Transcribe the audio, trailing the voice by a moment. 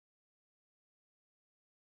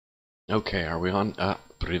Okay, are we on?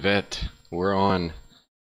 Privet. We're on.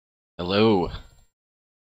 Hello.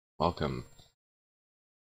 Welcome.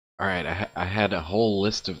 Alright, I had a whole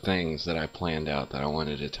list of things that I planned out that I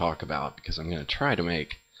wanted to talk about because I'm going to try to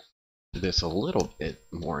make this a little bit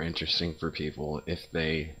more interesting for people if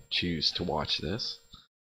they choose to watch this.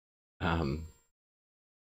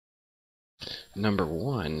 Number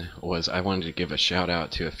one was I wanted to give a shout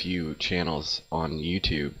out to a few channels on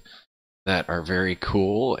YouTube that are very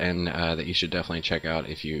cool and that you should definitely check out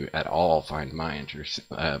if you at all find my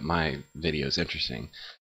videos interesting.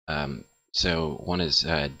 So one is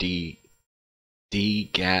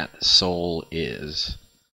Gat Soul Is.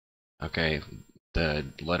 Okay, the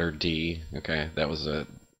letter D. Okay, that was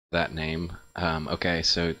that name. Okay,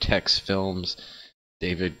 so Tex Films,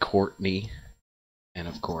 David Courtney, and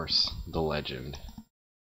of course the legend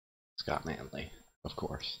Scott Manley, of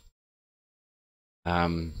course.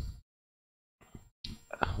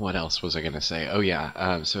 What else was I gonna say? Oh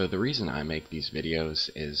yeah, so the reason I make these videos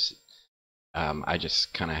is I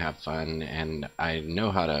just kind of have fun and I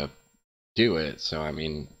know how to do it, so I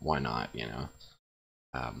mean, why not, you know?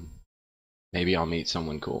 Maybe I'll meet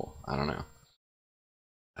someone cool. I don't know.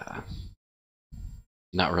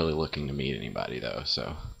 Not really looking to meet anybody though,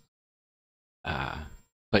 so.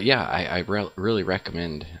 But yeah, I really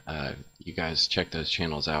recommend you guys check those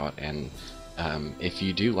channels out, and if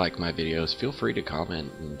you do like my videos, feel free to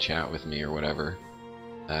comment and chat with me or whatever.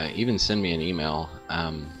 Even send me an email.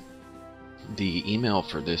 The email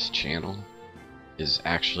for this channel is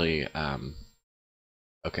actually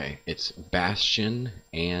okay, it's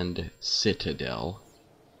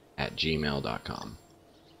bastionandcitadel@gmail.com.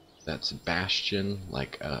 That's bastion,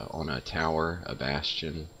 like on a tower, a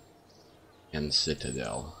bastion, and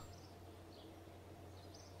citadel.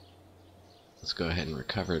 Let's go ahead and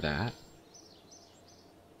recover that.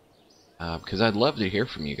 Because I'd love to hear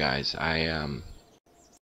from you guys.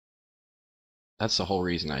 That's the whole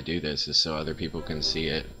reason I do this, is so other people can see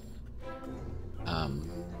it.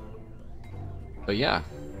 But yeah,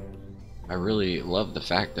 I really love the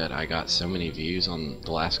fact that I got so many views on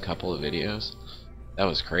the last couple of videos. That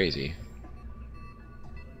was crazy.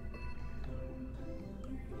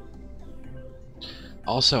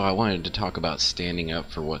 Also, I wanted to talk about standing up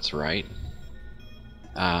for what's right.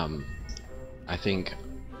 I think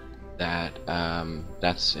that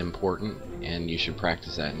that's important, and you should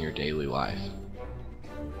practice that in your daily life.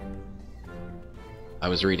 I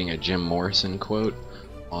was reading a Jim Morrison quote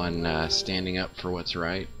on standing up for what's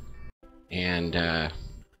right, and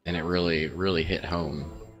it really hit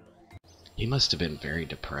home. He must have been very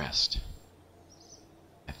depressed,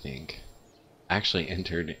 I think. I actually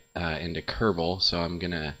entered into Kerbal, so I'm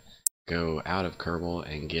gonna go out of Kerbal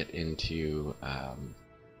and get into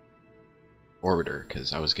Orbiter,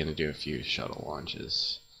 because I was gonna do a few shuttle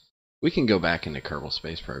launches. We can go back into Kerbal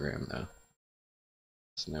Space Program though.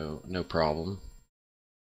 It's no problem.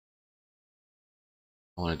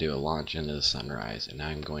 I want to do a launch into the sunrise, and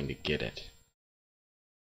I'm going to get it.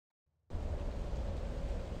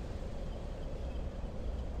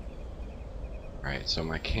 Alright, so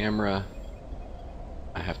my camera,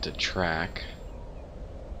 I have to track,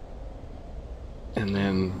 and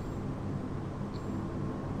then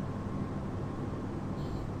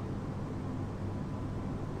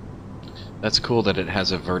that's cool that it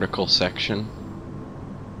has a vertical section.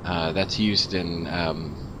 That's used in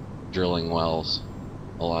drilling wells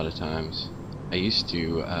a lot of times. I used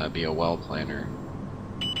to be a well planner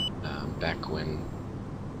back when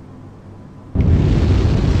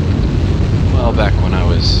I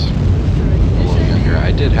was a little younger.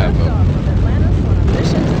 I did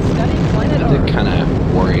kind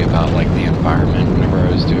of worry about like the environment whenever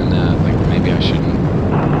I was doing that. Like maybe I shouldn't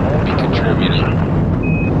be contributing.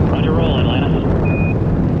 Roger, roll, Atlanta.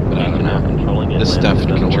 But I don't know. This stuff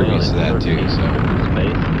contributes to that too, so.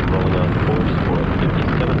 Space, rolling on course for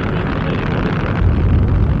 57 degrees, 81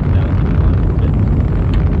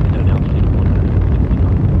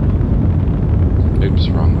 Oops,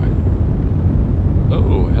 wrong way.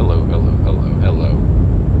 Oh, hello.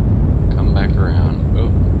 Come back around. Oh.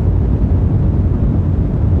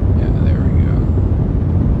 Yeah, there we go.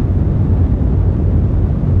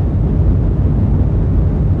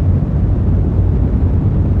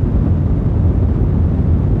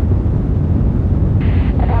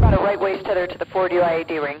 And how about a right waist tether to the forward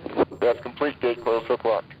UIAD ring? That's complete, gate close, hook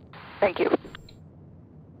lock. Thank you.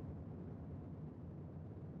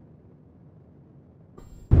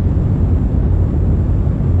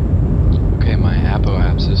 Okay, my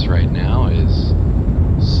apoapsis right now is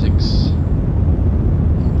 6.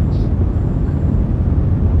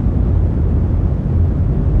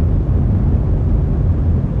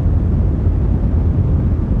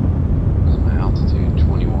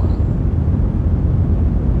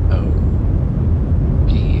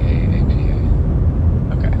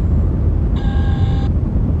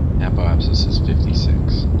 apoapsis is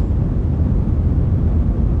 56.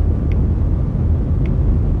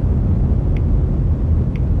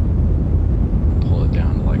 Pull it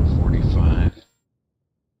down to like 45.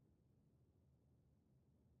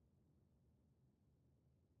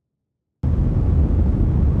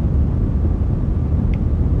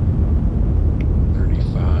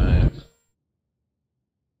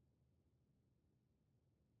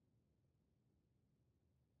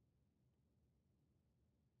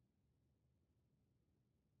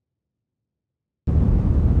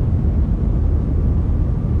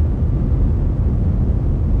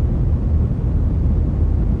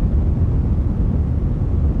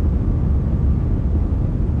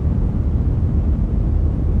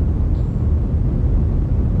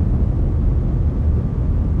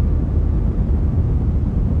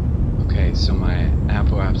 So my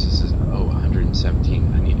apoapsis is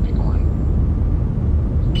 117. I need to be going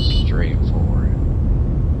straight forward.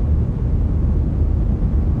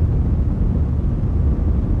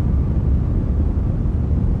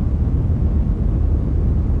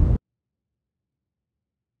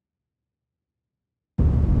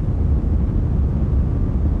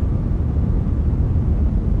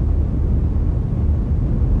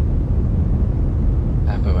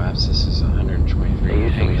 Apoapsis is 123. Hey,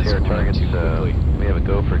 Houston, we see our targets. We have a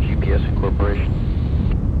go for GPS incorporation.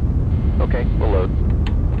 Okay, we'll load.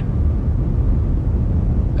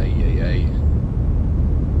 Ay.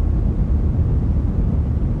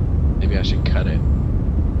 Maybe I should cut it.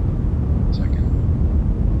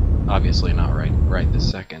 Second. Obviously not right this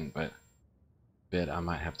second, but I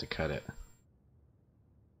might have to cut it.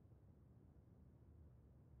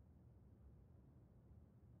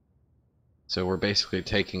 So we're basically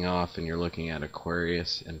taking off, and you're looking at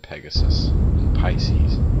Aquarius and Pegasus and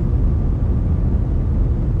Pisces.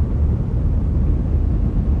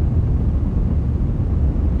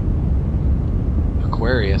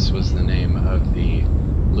 Aquarius was the name of the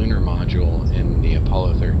lunar module in the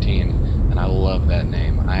Apollo 13, and I love that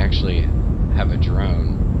name. I actually have a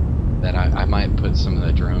drone that I might put some of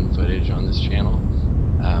the drone footage on this channel.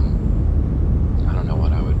 I don't know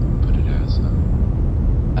what I would put it as,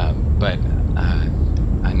 but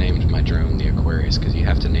I named my drone the Aquarius because you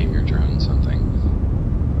have to name your drone something.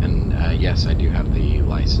 And yes, I do have the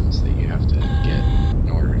license that you have to get in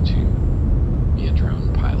order to be a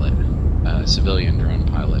drone pilot. Civilian drone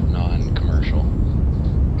pilot, non-commercial.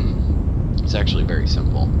 It's actually very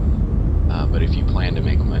simple, but if you plan to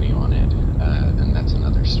make money on it, then that's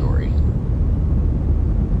another story.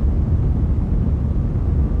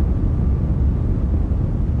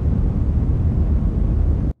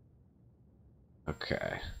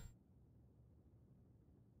 Okay.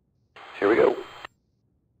 Here we go.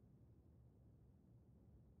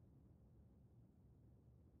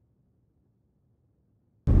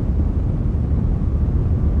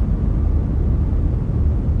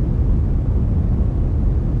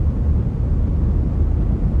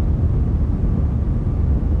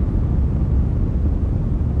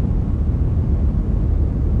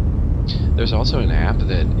 There's also an app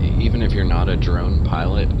that, even if you're not a drone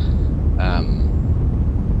pilot,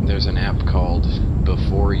 there's an app called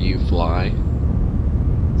Before You Fly,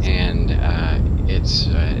 and it's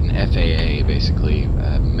an FAA basically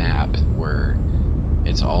map where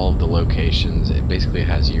it's all of the locations. It basically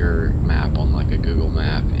has your map on like a Google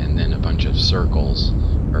map, and then a bunch of circles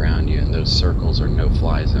around you, and those circles are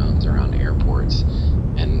no-fly zones around airports.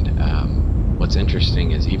 And what's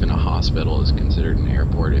interesting is even a hospital is considered an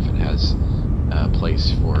airport if it has a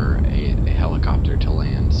place for a helicopter to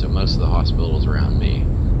land. So most of the hospitals around me,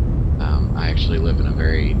 I actually live in a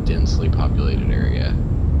very densely populated area.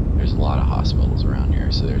 There's a lot of hospitals around here,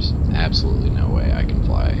 so there's absolutely no way I can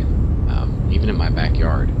fly, even in my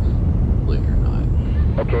backyard, believe it or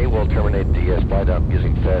not. Okay, we'll terminate the flight up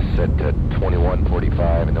using FES at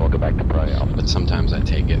 21:45, and then we'll go back to Pri Alpha. But sometimes I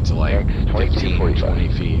take it to like 15, 20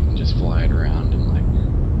 feet and just fly it around and like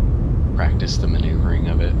practice the maneuvering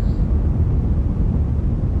of it.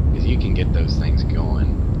 Because you can get those things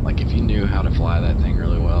going. Like if you knew how to fly that thing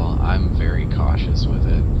really well, I'm very cautious with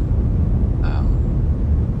it.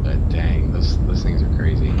 But dang, those things are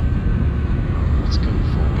crazy. Let's go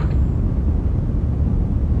forward.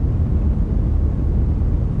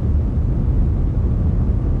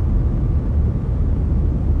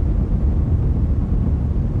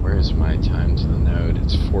 Where's my time to the node?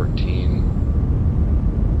 It's 14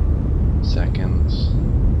 seconds.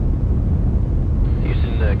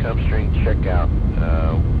 Houston, ComString checkout,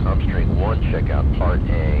 ComString 1 checkout, Part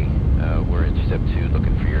A. We're in Step 2,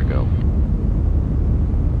 looking for your go.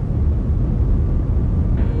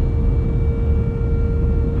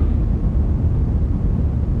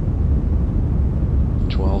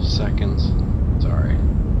 seconds. Sorry.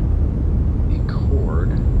 The cord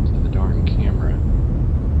to the darn camera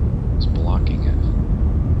is blocking it.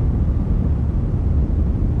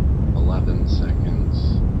 11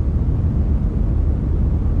 seconds.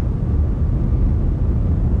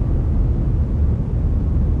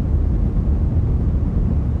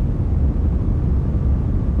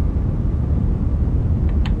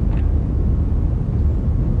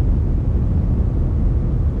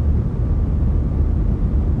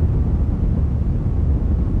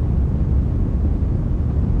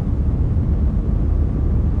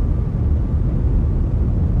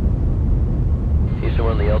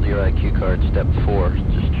 On the LDOIQ card, step 4,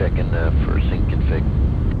 just checking for sync config.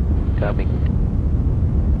 Copy.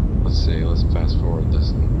 Let's see, let's fast forward this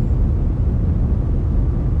and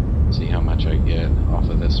see how much I get off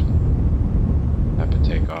of this type of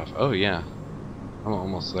takeoff. Oh yeah, I'm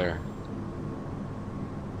almost there.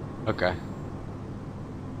 Okay.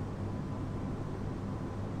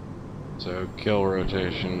 So kill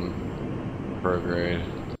rotation, prograde.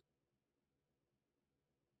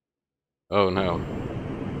 Oh no.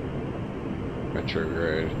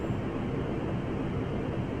 Retrograde.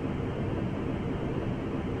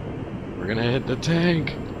 We're gonna hit the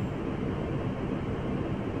tank.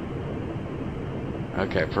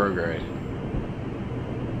 Okay, prograde.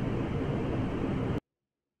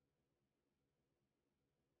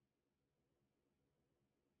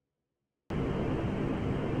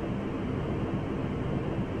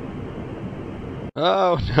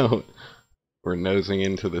 Oh no. We're nosing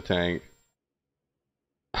into the tank.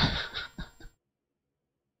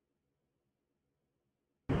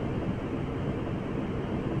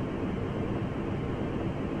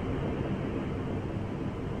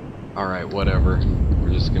 Alright, whatever.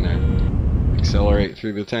 We're just gonna accelerate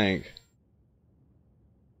through the tank.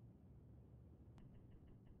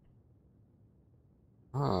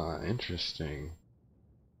 Ah, interesting.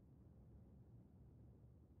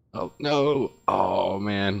 Oh, no! Oh,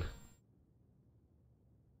 man.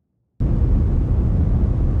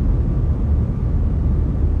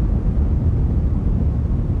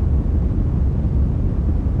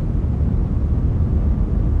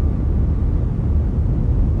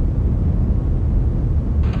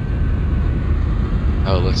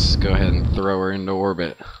 Oh, let's go ahead and throw her into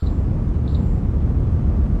orbit. How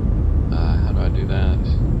do I do that?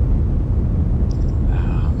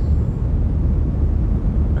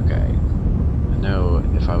 Okay. I know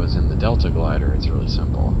if I was in the Delta glider, it's really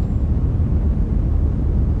simple.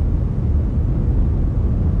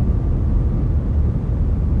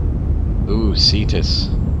 Ooh, Cetus.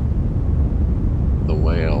 The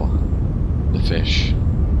whale. The fish.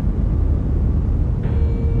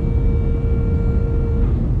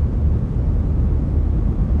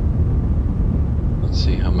 Let's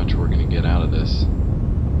see how much we're gonna get out of this.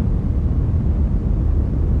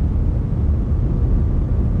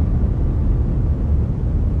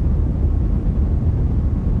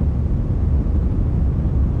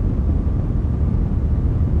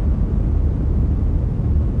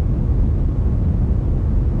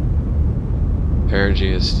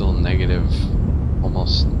 Perigee is still negative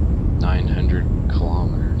almost 900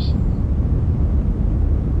 kilometers.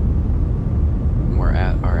 And we're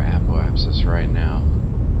at our apoapsis right now.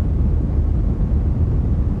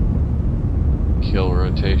 Kill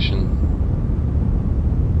rotation.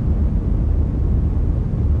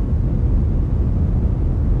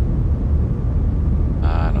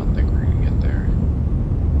 I don't think we're gonna get there.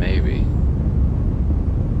 Maybe.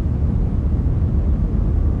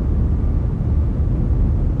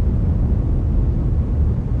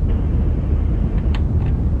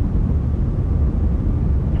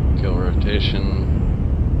 Rotation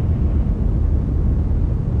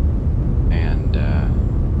and go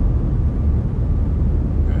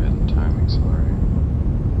ahead and time accelerate.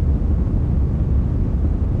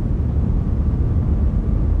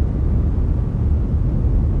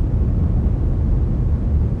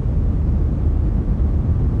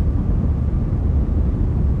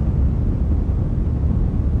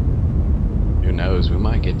 Who knows, we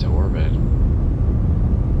might get to orbit.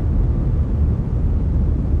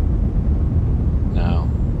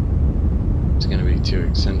 Too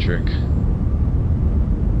eccentric.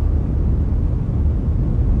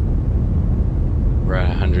 We're at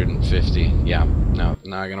 150. Yeah, no,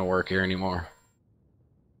 not gonna work here anymore.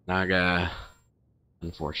 Not gonna,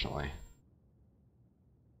 unfortunately.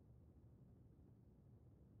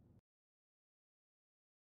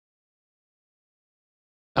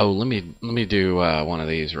 Oh, let me do one of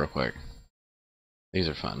these real quick. These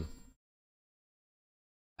are fun.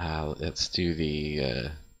 Let's do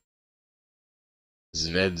the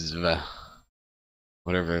Zvezda.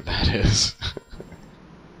 Whatever that is.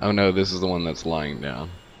 Oh no, this is the one that's lying down.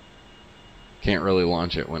 Can't really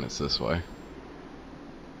launch it when it's this way.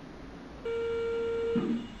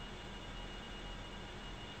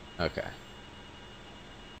 Okay.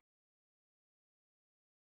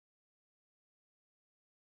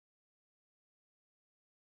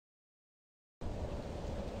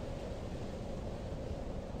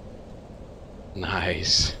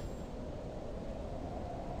 Nice.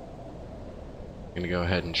 Gonna go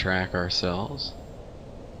ahead and track ourselves.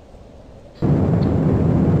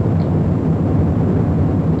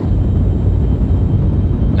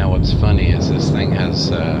 Now what's funny is this thing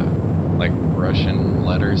has like Russian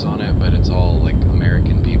letters on it, but it's all like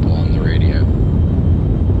American people on the radio.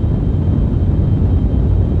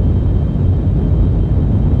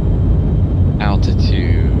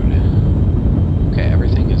 Altitude. Okay,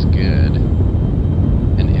 everything is good.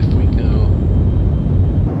 And if we go...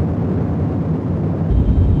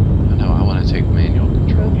 Oh no, I want to take manual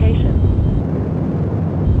control. Rotation.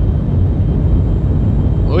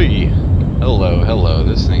 Oi! Hello, hello,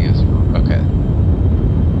 this thing is... Okay.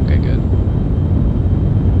 Okay, good.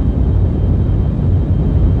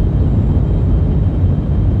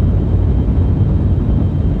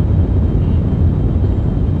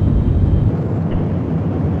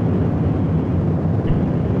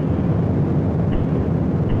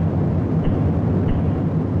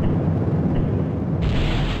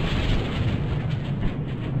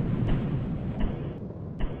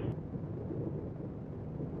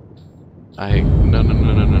 No, no,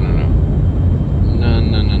 no, no, no, no, no. No,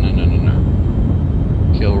 no, no, no, no, no, no.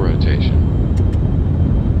 Kill rotation.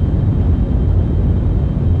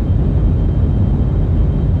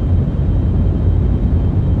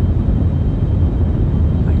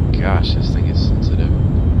 My gosh, this thing is sensitive.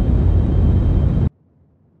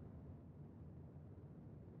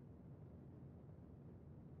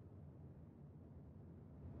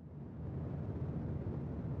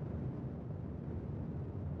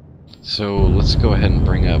 So let's go ahead and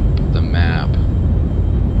bring up the map.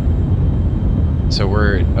 So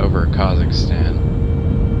we're over Kazakhstan.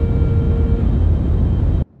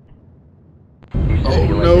 Oh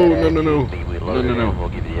no, no, no, no. No, no, no. We'll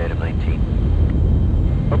give you the item 19.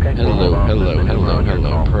 Okay. Hello, hello, hello,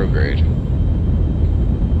 hello, prograde.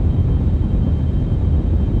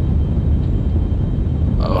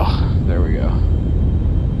 Oh, there we go.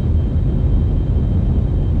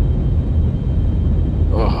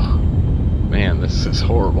 Oh, man, this is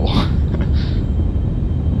horrible.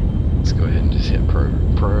 Let's go ahead and just hit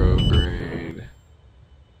prograde.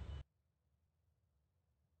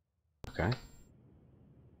 Okay.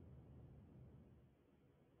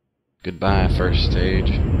 Goodbye, first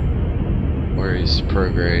stage. Where is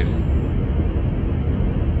prograde?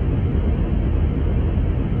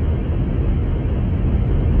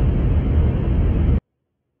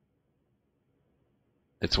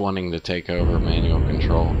 It's wanting to take over manual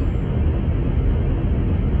control.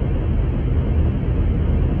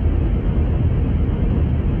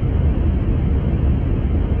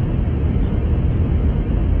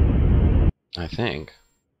 I think.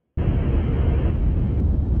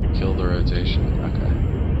 Kill the rotation. Okay.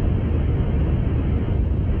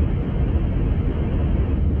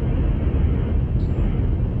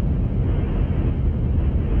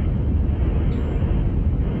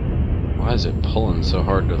 Why is it pulling so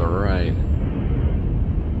hard to the right?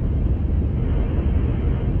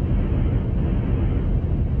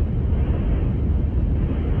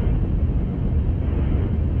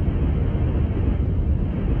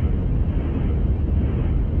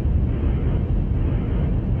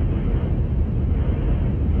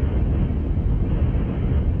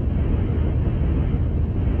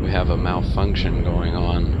 We have a malfunction going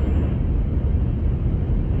on.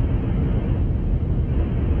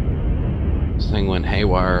 This thing went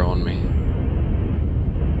haywire on me.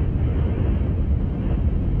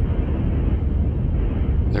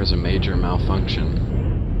 There's a major malfunction.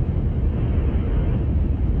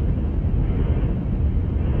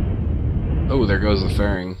 Oh, there goes the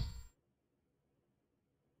fairing.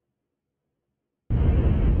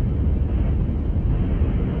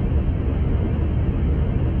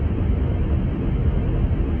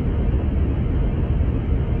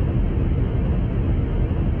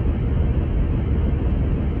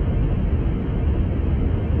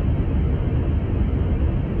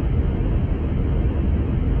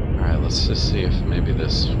 Let's just see if maybe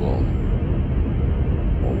this will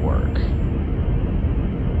work.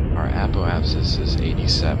 Our apoapsis is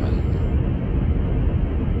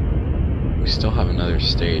 87. We still have another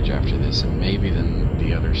stage after this, and maybe then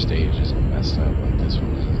the other stage is messed up like this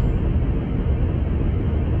one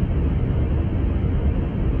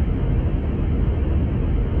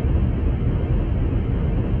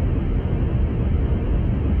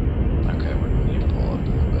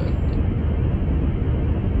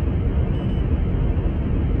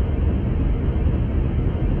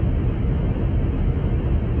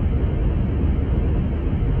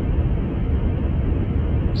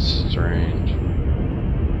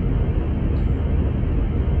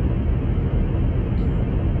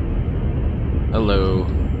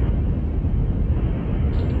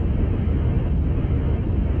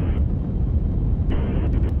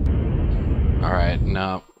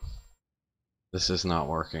No. This is not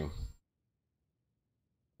working.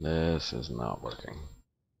 This is not working.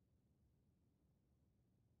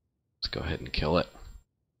 Let's go ahead and kill it.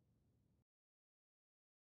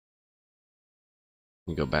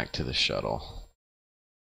 And go back to the shuttle.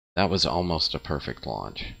 That was almost a perfect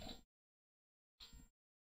launch.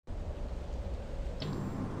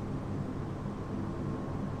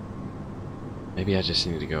 Maybe I just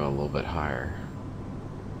need to go a little bit higher.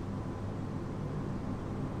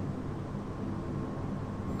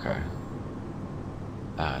 Okay.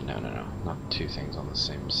 No. Not two things on the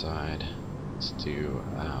same side. Let's do,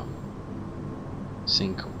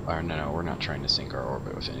 sync, or no, we're not trying to sync our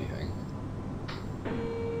orbit with anything.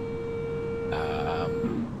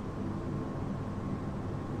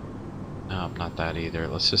 No, not that either.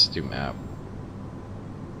 Let's just do map.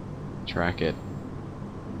 Track it.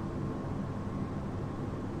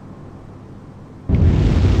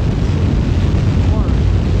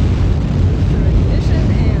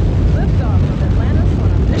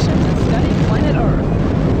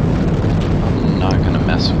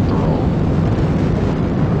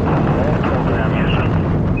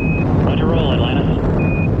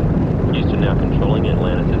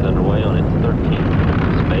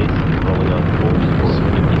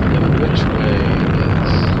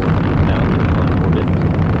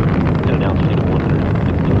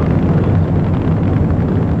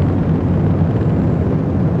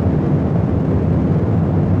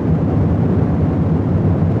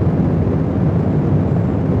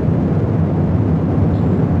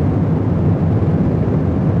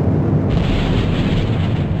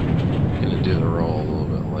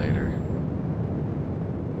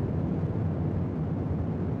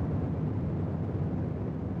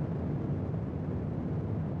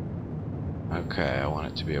 Okay, I want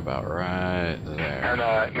it to be about right there.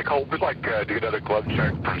 And Nicole, we'd like to get another glove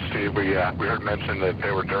check from Steve. We heard mention that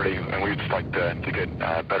they were dirty, and we'd just like to get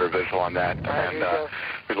better visual on that. And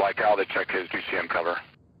we'd like Al to check his GCM cover.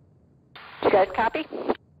 You guys copy?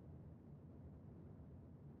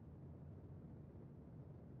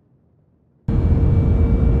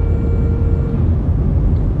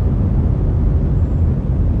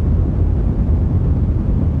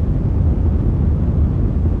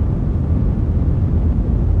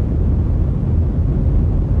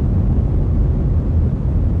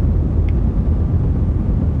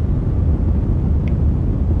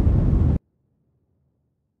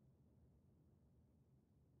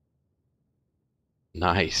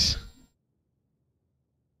 Nice.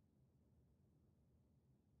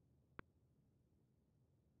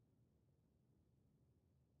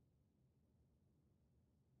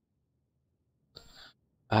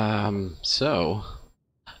 So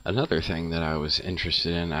another thing that I was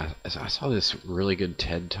interested in, I saw this really good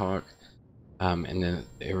TED talk, and then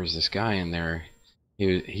there was this guy in there.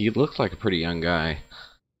 He looked like a pretty young guy,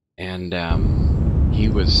 and he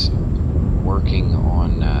was working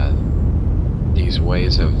on these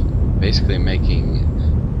ways of basically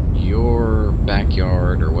making your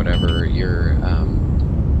backyard or whatever, your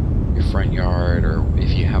front yard, or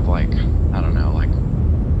if you have, like, I don't know, like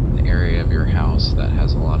an area of your house that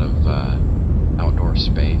has a lot of outdoor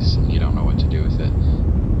space and you don't know what to do with it,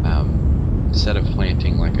 instead of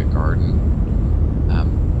planting like a garden,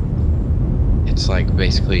 it's like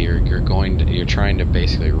basically you're trying to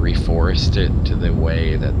basically reforest it to the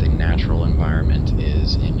way that the natural environment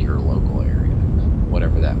is in your local area,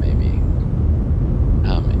 whatever that may be,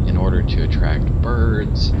 in order to attract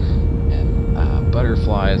birds and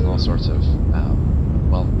butterflies and all sorts of,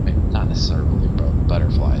 well, not necessarily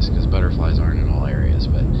butterflies, because butterflies aren't in all areas,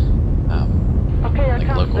 but okay,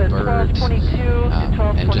 like local birds,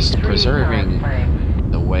 and just preserving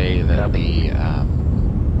the way that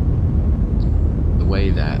the way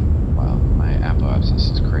that, wow, my Apple abscess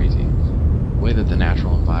is crazy, the way that the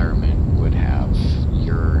natural environment would have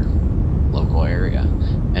your local area.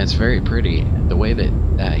 And it's very pretty the way that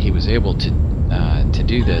he was able to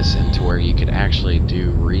do this, and to where you could actually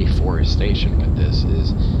do reforestation with this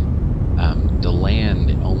is, the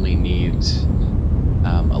land only needs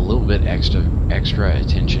a little bit extra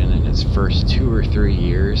attention in its first 2 or 3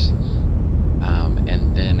 years,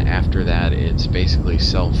 and then after that it's basically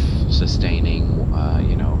self-sustaining.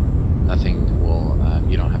 You know, nothing will,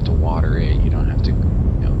 you don't have to water it, you don't have to, you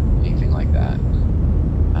know, anything like that.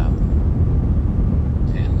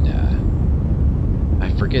 I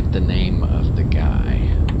forget the name of the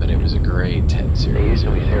guy, but it was a great TED series.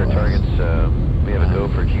 Do we see our targets? We have a go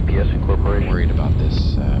for GPS incorporation. I'm worried about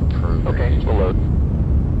this program. Okay, we'll load.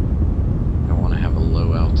 I want to have a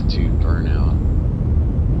low altitude burnout.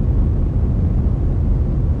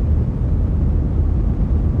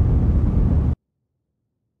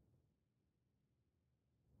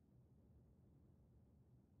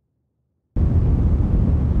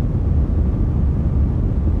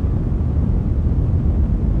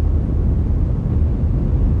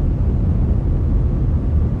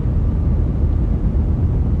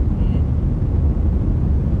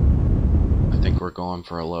 going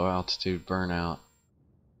for a low altitude burnout.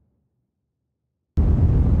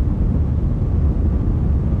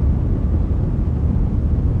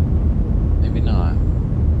 Maybe not.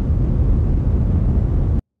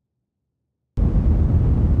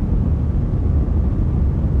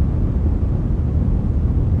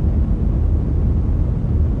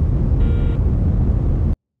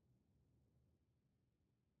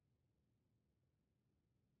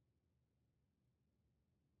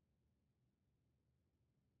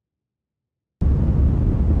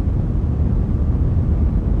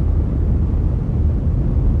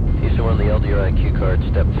 Houston, we're on the LDRIQ card,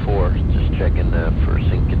 step 4. Just checking for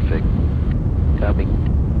sync config. Copy.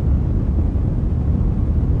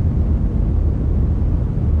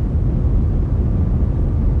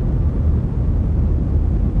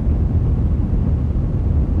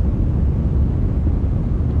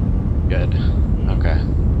 Good. Okay.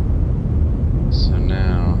 So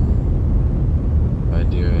now, if I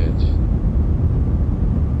do it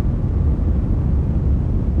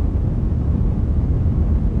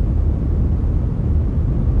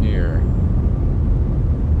here,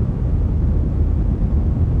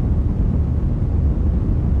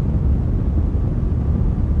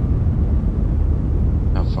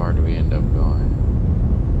 how far do we end up going?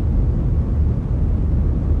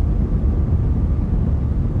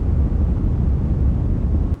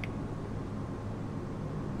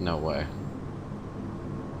 No way.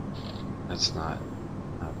 That's not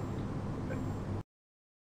good.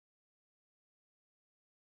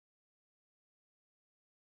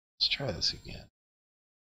 Let's try this again.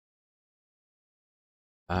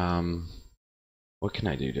 What can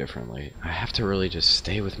I do differently? I have to really just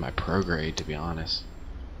stay with my prograde, to be honest.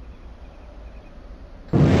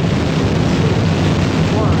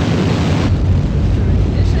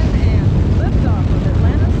 Ignition and liftoff of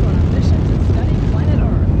Atlantis on a mission to study planet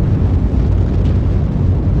Earth.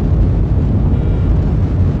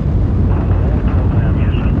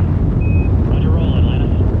 Roger, roll,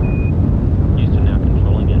 Atlantis. Houston now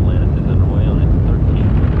controlling Atlantis is underway on its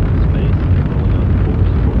 13th space, rolling on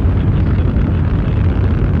course for 57,000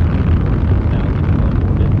 now above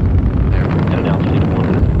orbit. There we At an go. altitude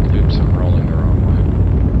 100. Oops, I'm rolling the wrong way.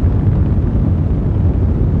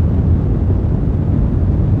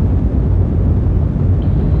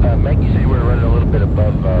 Meg, you say we're running a little bit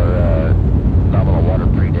above our nominal water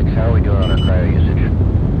predicts. How are we doing on our cryo usage?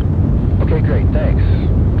 Okay, great, thanks.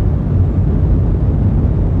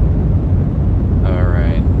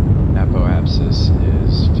 Alright, apoapsis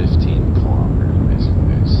is 15 kilometers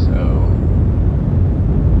basically, so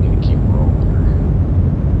I'm gonna keep rolling.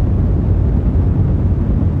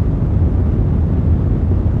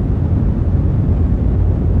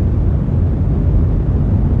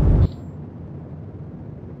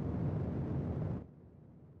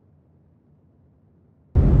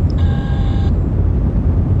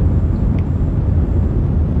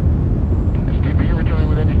 Steve, are you returning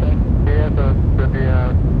with anything?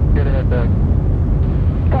 Yeah, get ahead back.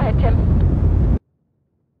 Go ahead, Tim.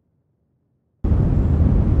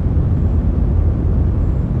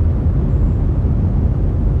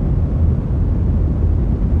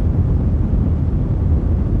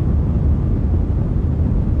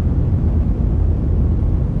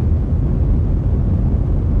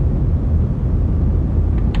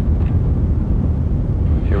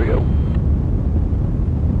 Here we go.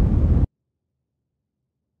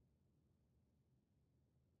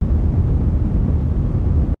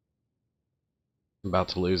 I'm about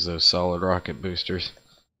to lose those solid rocket boosters.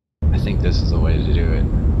 I think this is the way to do it.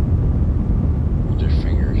 Hold your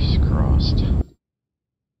fingers crossed.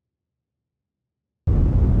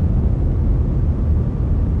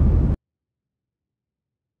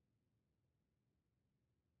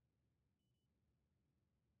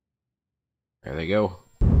 There they go.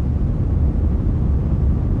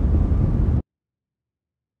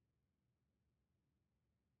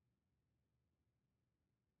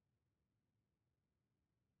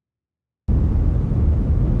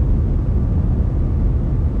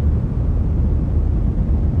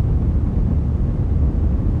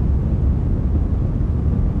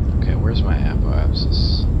 Okay, where's my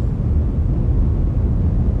apoapsis?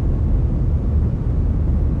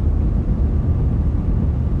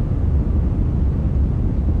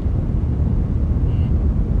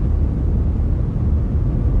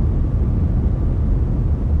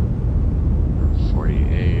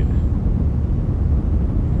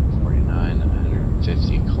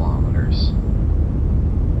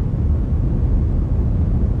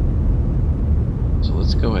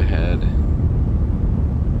 Let's go ahead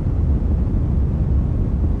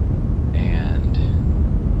and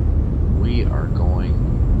we are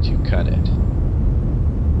going to cut it.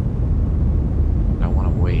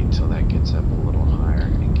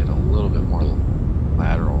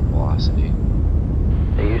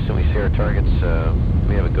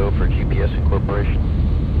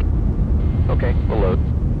 operation. Okay, we'll load.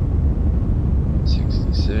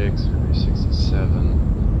 66, maybe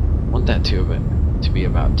 67. Want that to be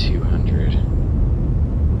about 200.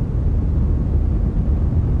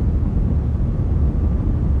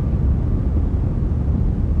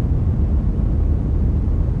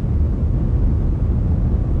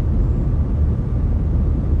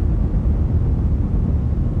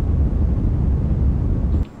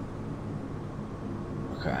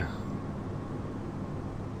 Okay.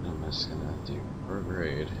 I'm just gonna do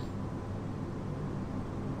prograde.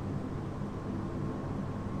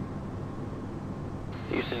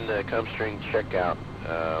 Houston, ComString checkout,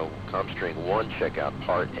 ComString 1 checkout,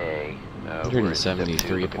 Part A.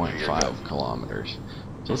 173.5 kilometers.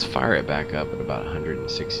 So let's fire it back up at about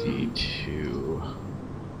 162.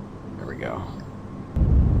 There we go.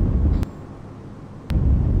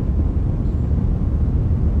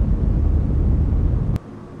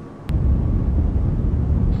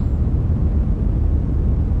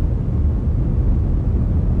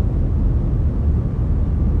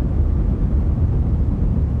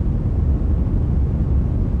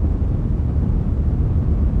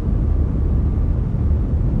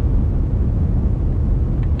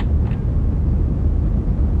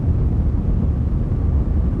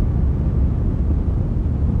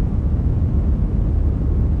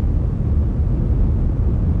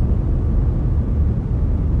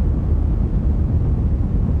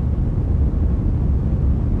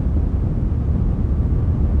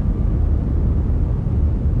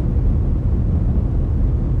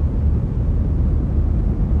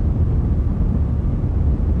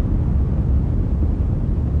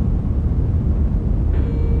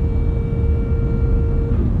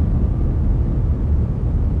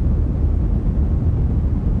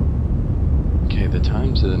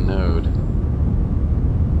 To the node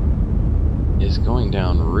is going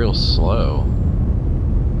down real slow.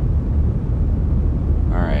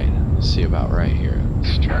 Alright, let's see about right here.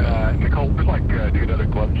 Let's try Nicole, we'd like to get another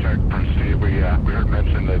glove check from Steve. We heard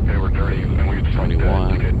mention that they were dirty, and we'd just like to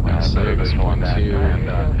get better visual on that.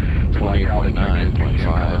 And 20.9,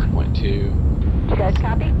 0.5, 0.2. You guys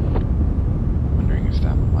copy? Wondering if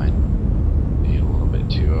that might be a little bit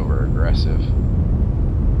too over aggressive.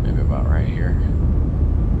 Maybe about right here.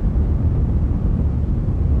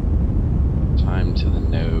 Time to the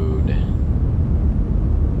node.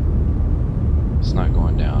 It's not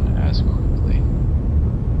going down as quickly.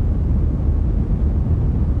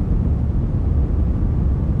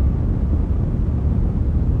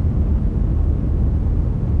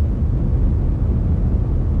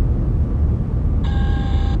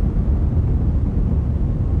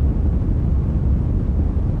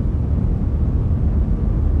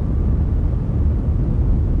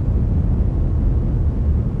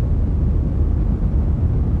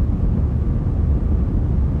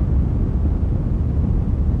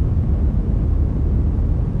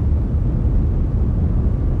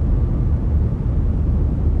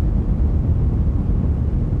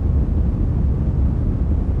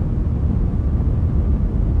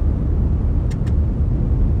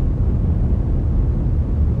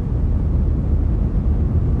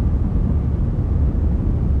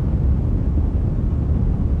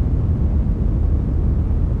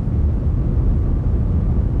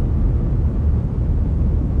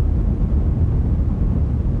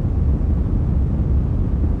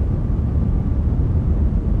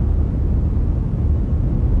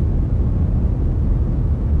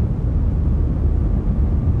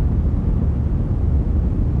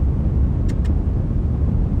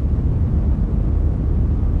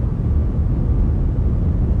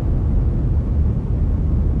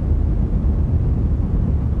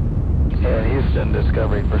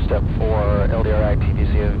 Discovery for step 4, LDRI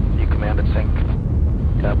TDC, you commanded sync.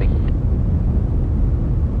 Copy.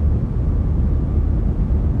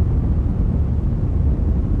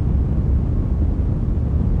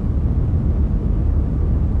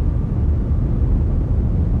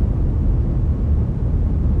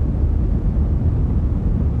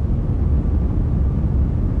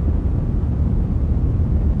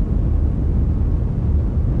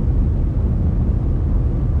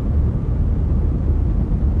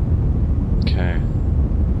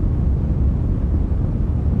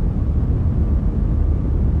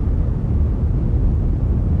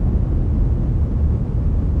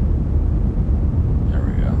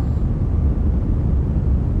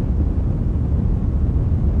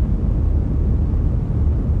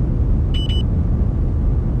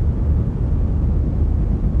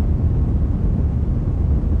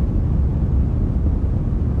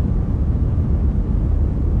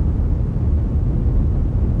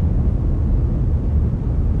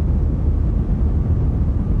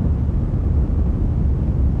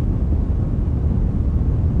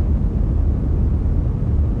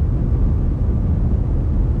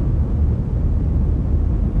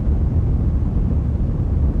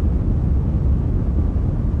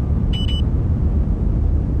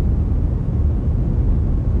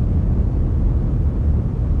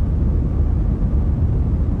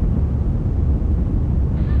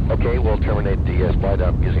 Okay, we'll terminate the flight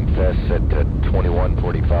up using FES at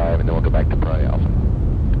 21:45, and then we'll go back to Pry Alpha.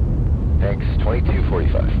 Thanks,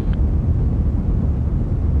 22:45.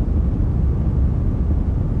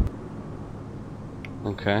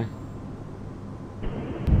 Okay.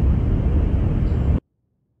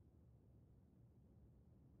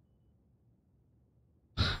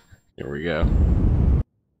 Here we go.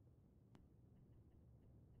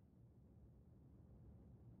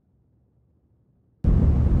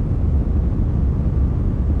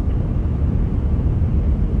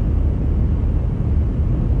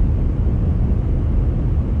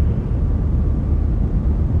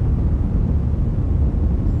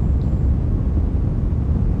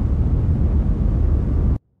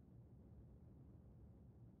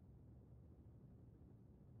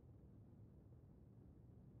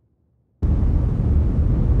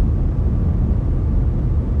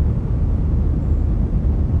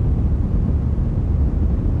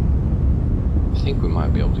 I think we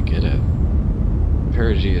might be able to get it.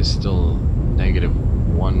 Perigee is still negative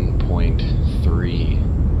 1.3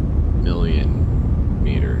 million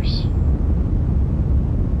meters.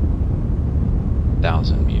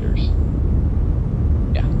 1,000 meters.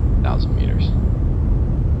 Yeah, 1,000 meters.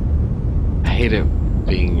 I hate it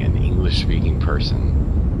being an English-speaking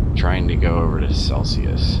person trying to go over to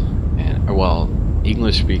Celsius, and well,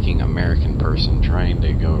 English-speaking American person trying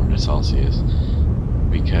to go over to Celsius,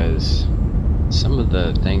 because some of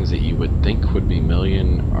the things that you would think would be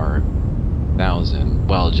million are 1,000.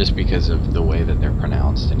 Well, just because of the way that they're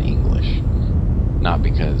pronounced in English, not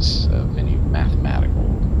because of any mathematical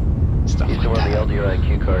stuff Houston, like we're on the that.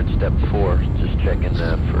 LDRIQ card, step 4. Just checking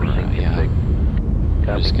for sync Yeah. config. I'm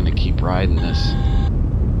Copy. just gonna keep riding this.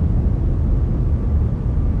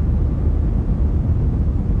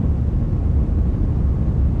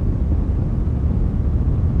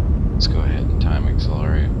 Let's go ahead and time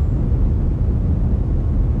accelerate.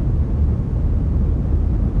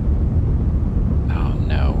 Oh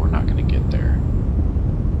no, we're not gonna get there.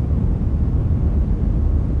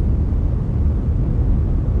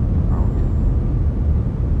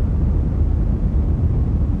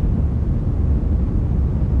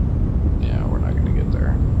 Yeah, we're not gonna get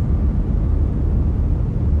there.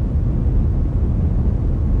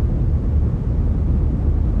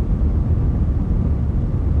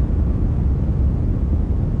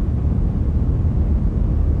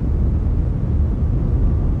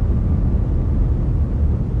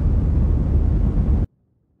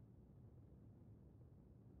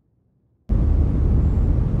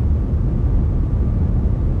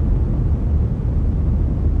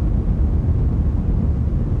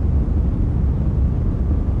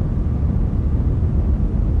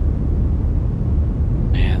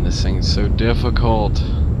 Man, this thing's so difficult.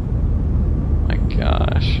 My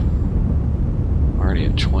gosh. I'm already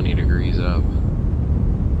at 20 degrees up.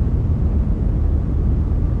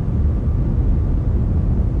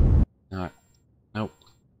 Not. Nope.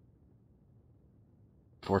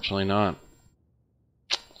 Fortunately not.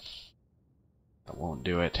 That won't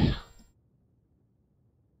do it.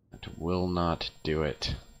 That will not do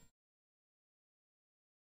it.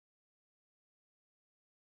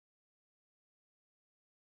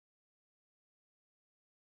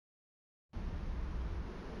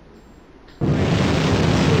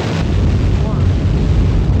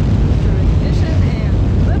 Ignition and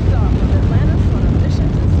liftoff of Atlantis on a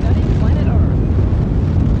mission to study planet Earth.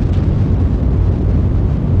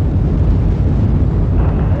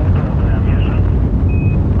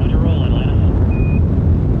 Roger, roll,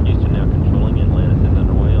 Atlantis. Houston now controlling Atlantis is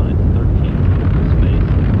underway on its 13th trip to space,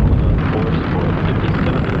 rolling on course for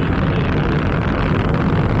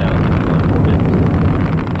 57,000 orbit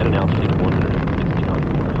at an altitude of 160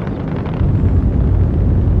 nautical miles.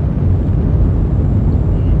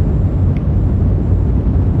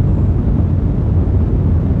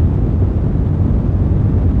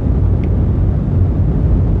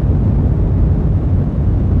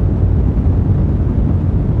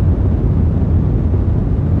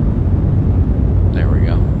 There we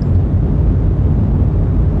go.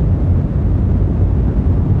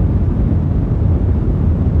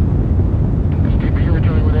 Steve, are you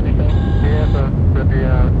returning with anything? Yeah, but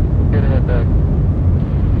get ahead back.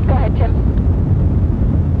 Go ahead, Tim.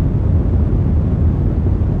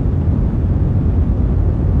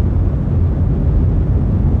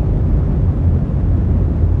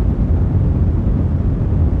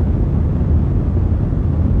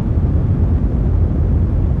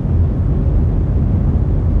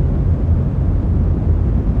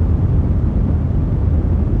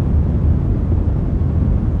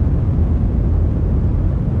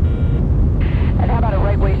 And how about a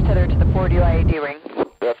right waist tether to the forward UIAD ring?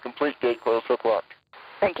 That's complete.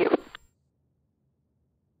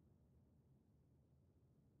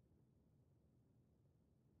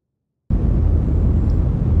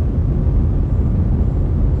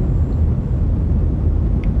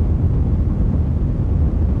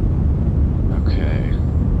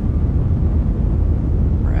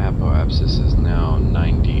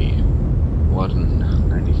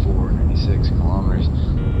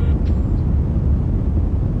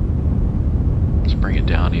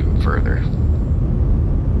 even further.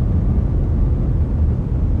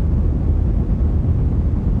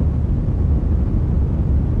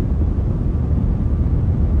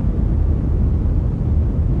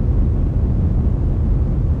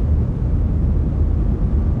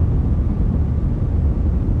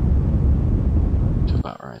 To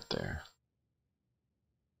about right there.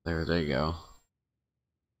 There they go.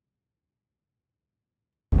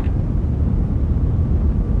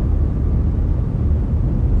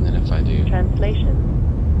 And then if I do Translation.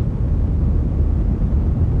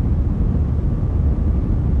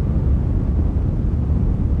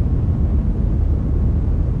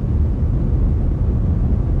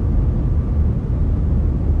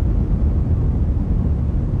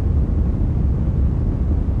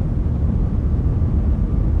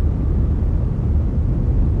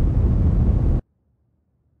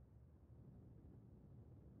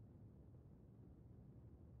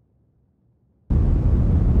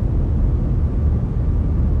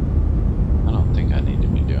 I don't think I need to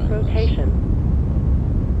be doing this. Rotation.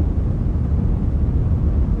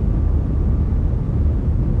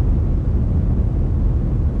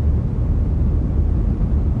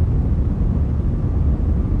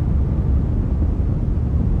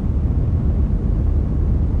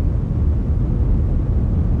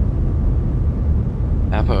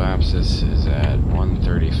 Apoapsis is at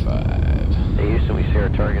 135. Hey Houston, we see our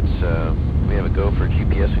targets. We have a go for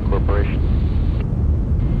GPS incorporation.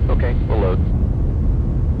 Okay, we'll load.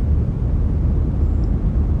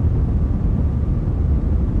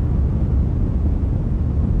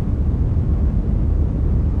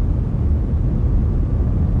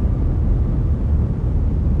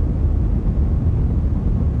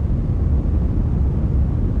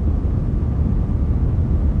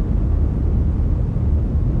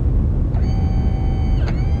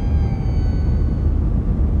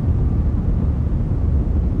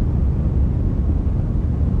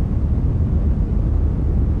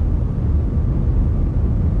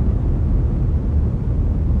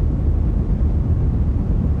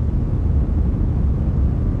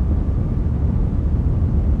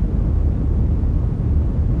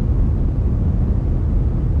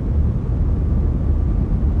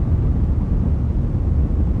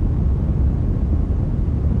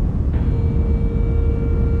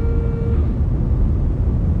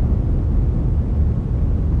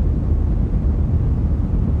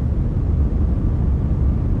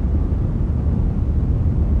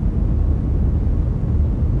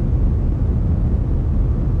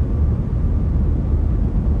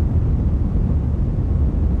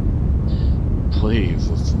 Please,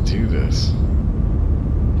 let's do this.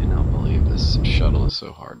 I cannot believe this shuttle is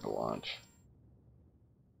so hard to launch.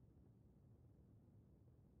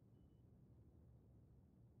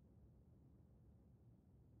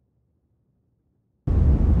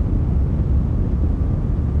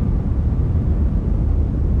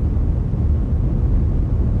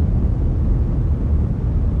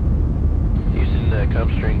 Houston,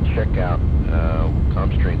 Comstring checkout.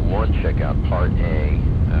 Comstring 1 checkout, Part A.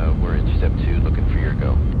 We're in Step 2, looking for your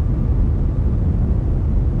go.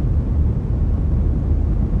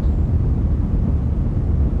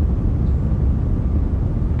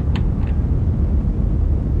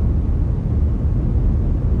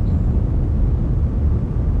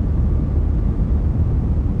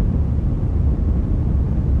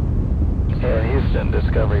 Houston,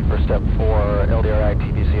 Discovery for Step 4, LDRI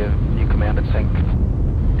TVC, you command at sync.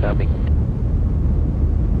 Copy.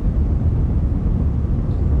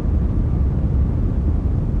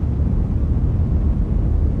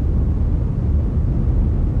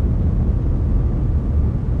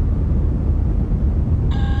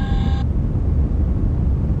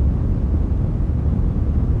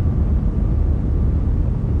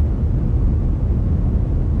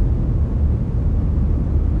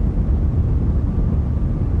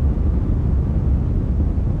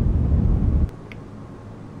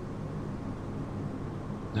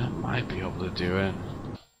 That might be able to do it.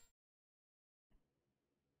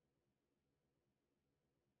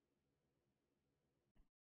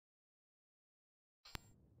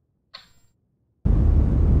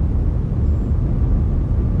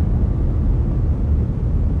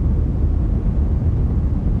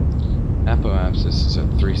 Apoapsis is at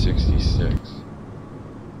 366.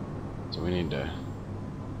 So we need to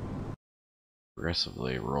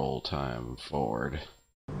progressively roll time forward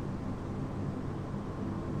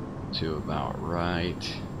to about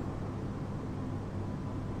right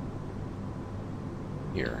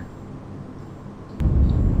here.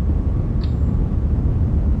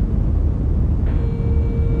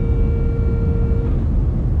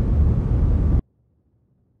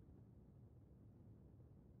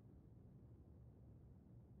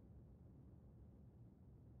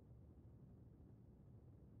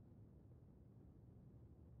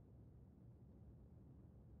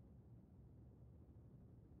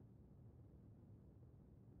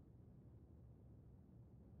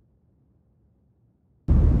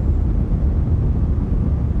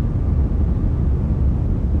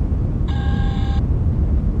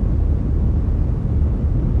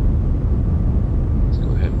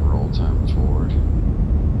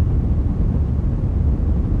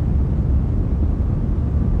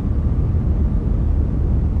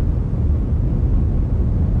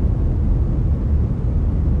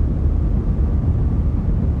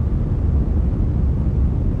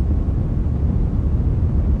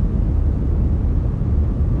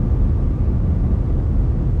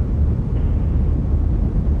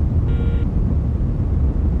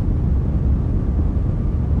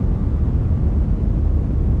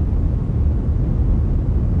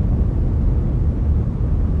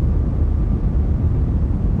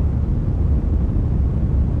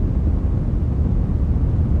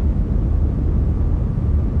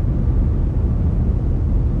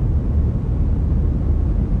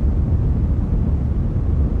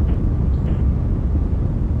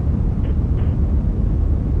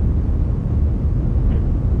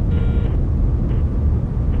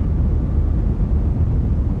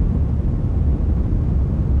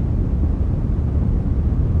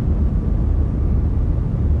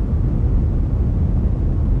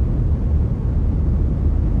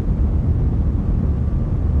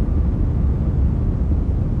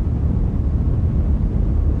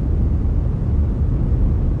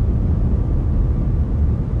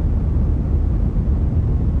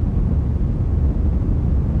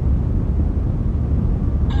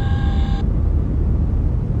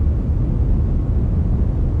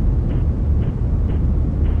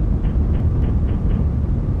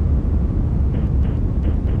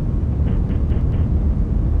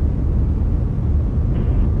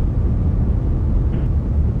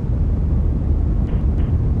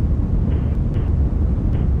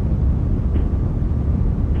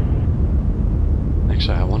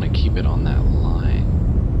 it on that line.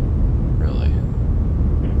 Really.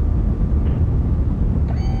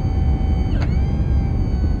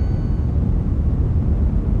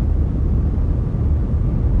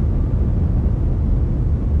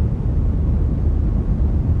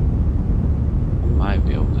 I might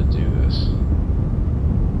be able to do this.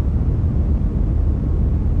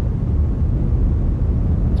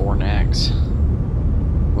 Fornax.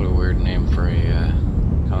 What a weird name for a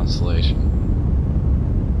constellation.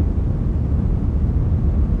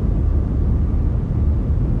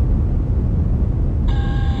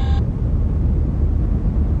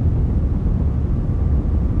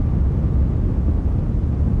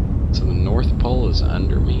 So the North Pole is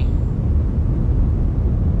under me?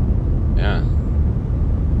 Yeah.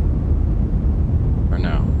 Or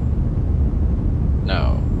no?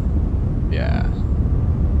 No. Yeah.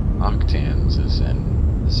 Octans is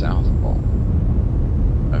in the South Pole.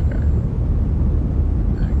 Okay.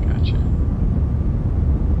 I gotcha.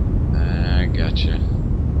 I gotcha.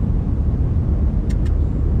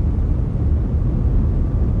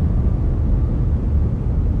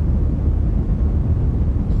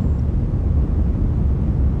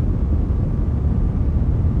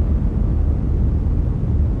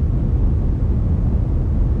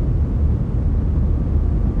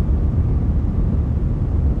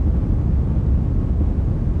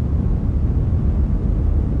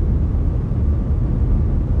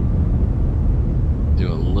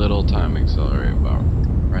 Time accelerate about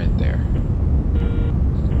right there.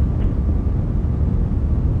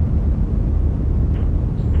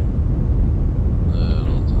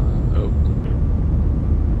 Little time.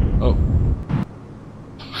 Oh.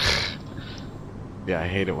 Yeah, I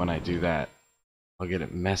hate it when I do that. I'll get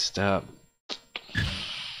it messed up.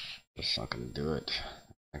 Just not gonna do it.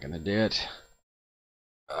 Not gonna do it.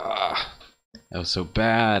 Ah, that was so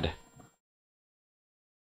bad.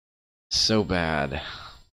 So bad.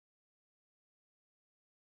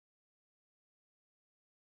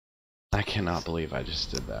 I cannot believe I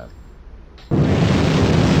just did that.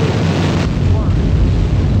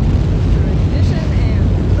 Ignition and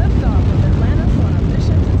liftoff of Atlantis on a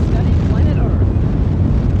mission to study planet Earth.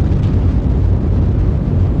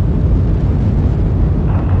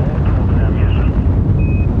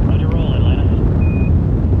 Roger, roll, Atlantis.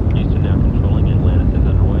 Houston now controlling. Atlantis is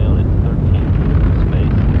underway on its 13th cruise in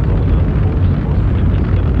space, rolling on course for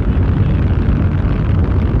 57 minutes.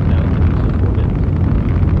 Now it's orbit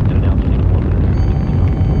at an altitude of 160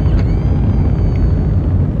 miles.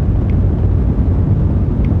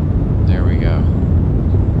 There we go.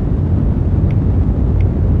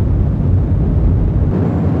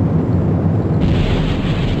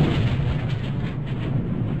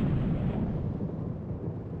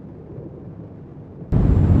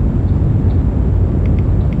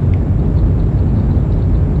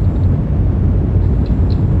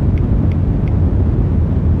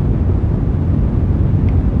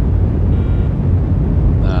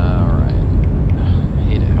 Alright. I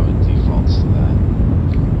hate it how it defaults to that.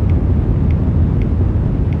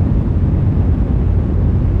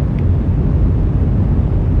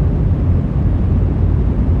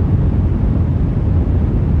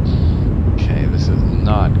 Okay, this is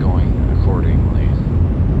not going accordingly.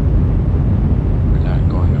 We're not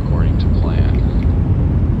going according to plan.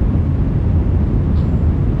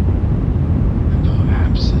 The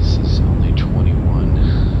abscess is only 21.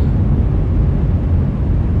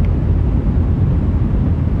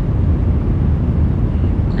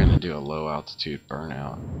 We're gonna do a low altitude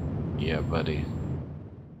burnout. Yeah, buddy.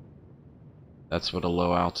 That's what a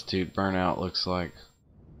low altitude burnout looks like.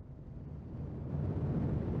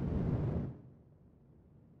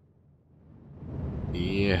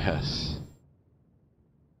 Yes.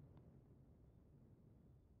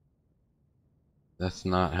 That's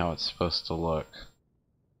not how it's supposed to look.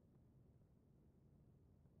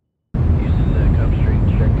 Houston, Comstream,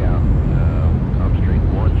 check out.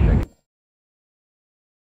 Comstream 1, check.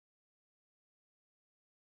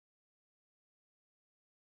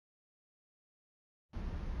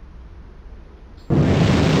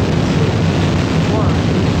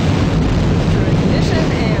 Ignition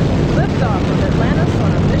and liftoff of Atlantis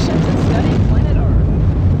on a mission to study planet Earth.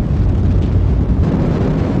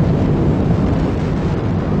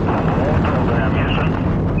 Program,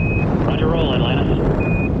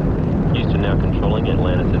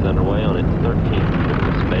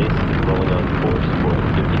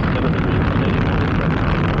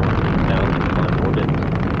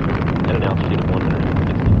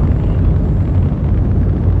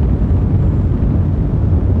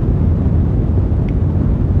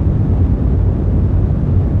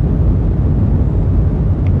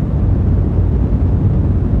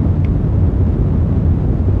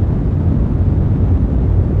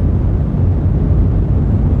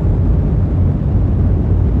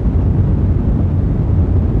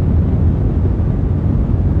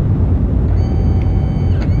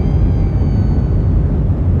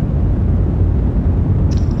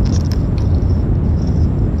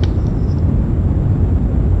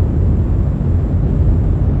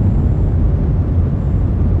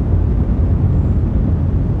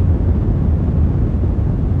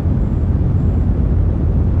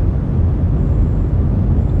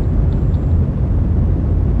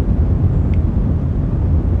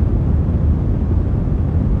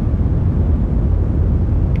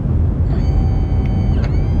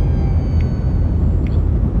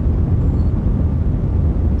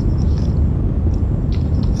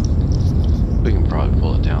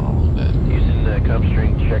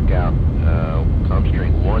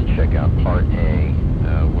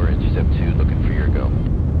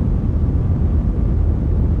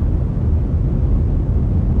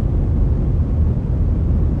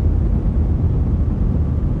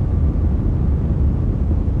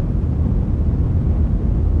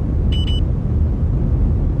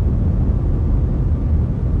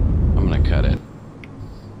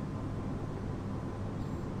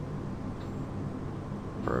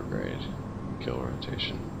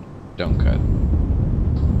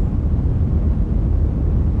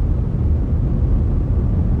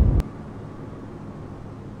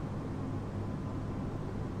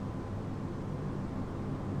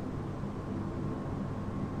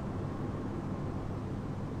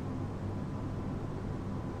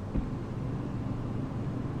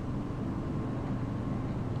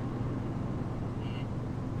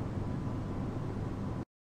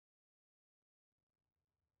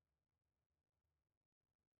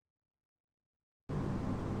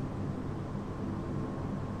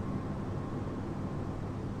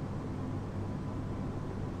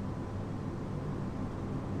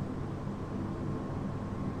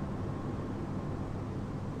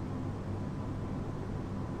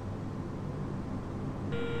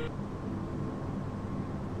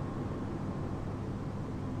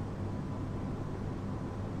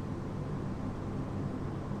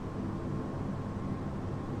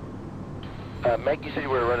 Meg, you said you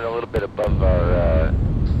were running a little bit above our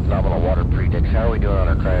nominal water predicts. How are we doing on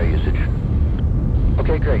our cryo usage?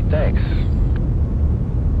 Okay, great, thanks.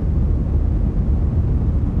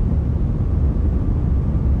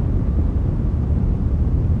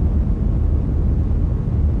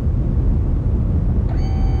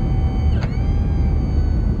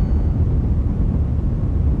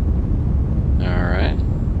 Alright.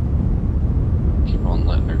 Keep on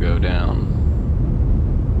letting her go down.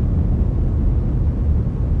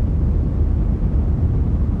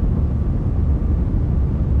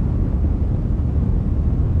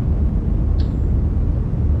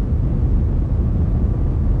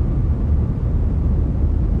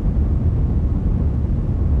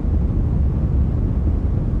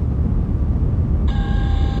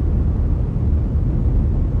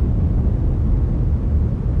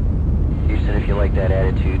 If you like that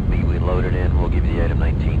attitude, be we loaded in, we'll give you the item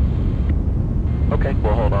 19. Okay,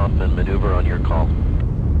 we'll hold off and maneuver on your call.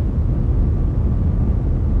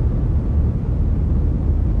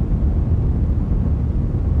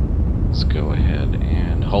 Let's go ahead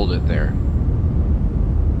and hold it there.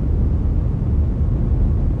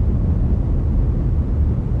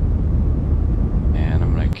 And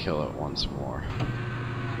I'm gonna kill it once more.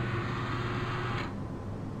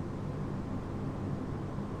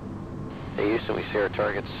 Hey Houston, we see our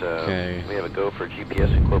targets. Okay. We have a go for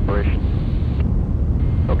GPS incorporation.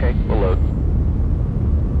 Okay, we'll load.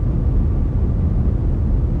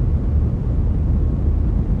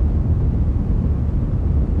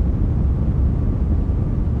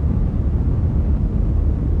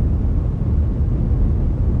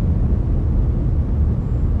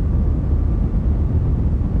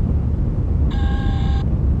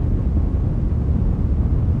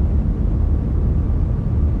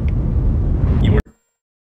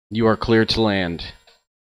 You are clear to land.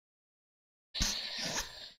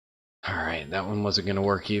 Alright, that one wasn't gonna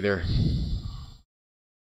work either.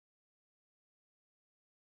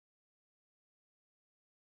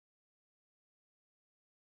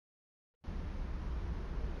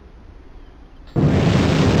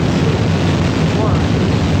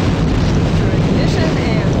 Ignition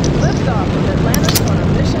and liftoff of Atlantis on a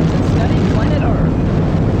mission to study planet Earth.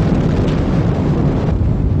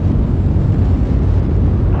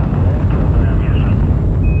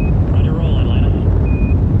 Roger, roll, Atlantis.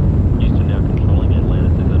 Houston now controlling.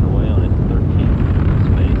 Atlantis is underway on its 13th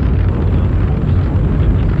space, rolling on course for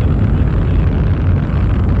 57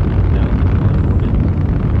 Now on orbit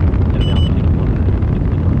at an altitude of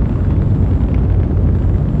 160 miles.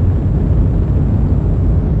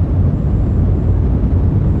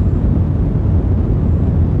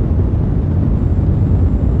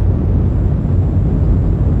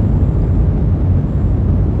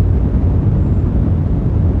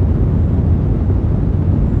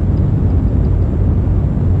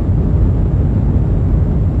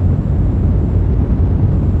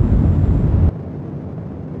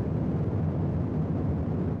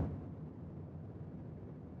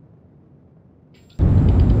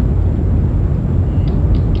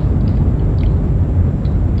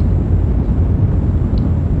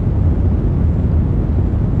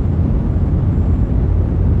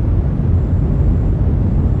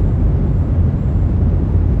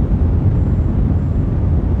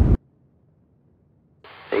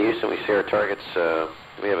 Hey Houston, we see our targets.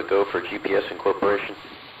 We have a go for GPS incorporation.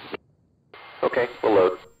 Okay, we'll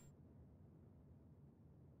load.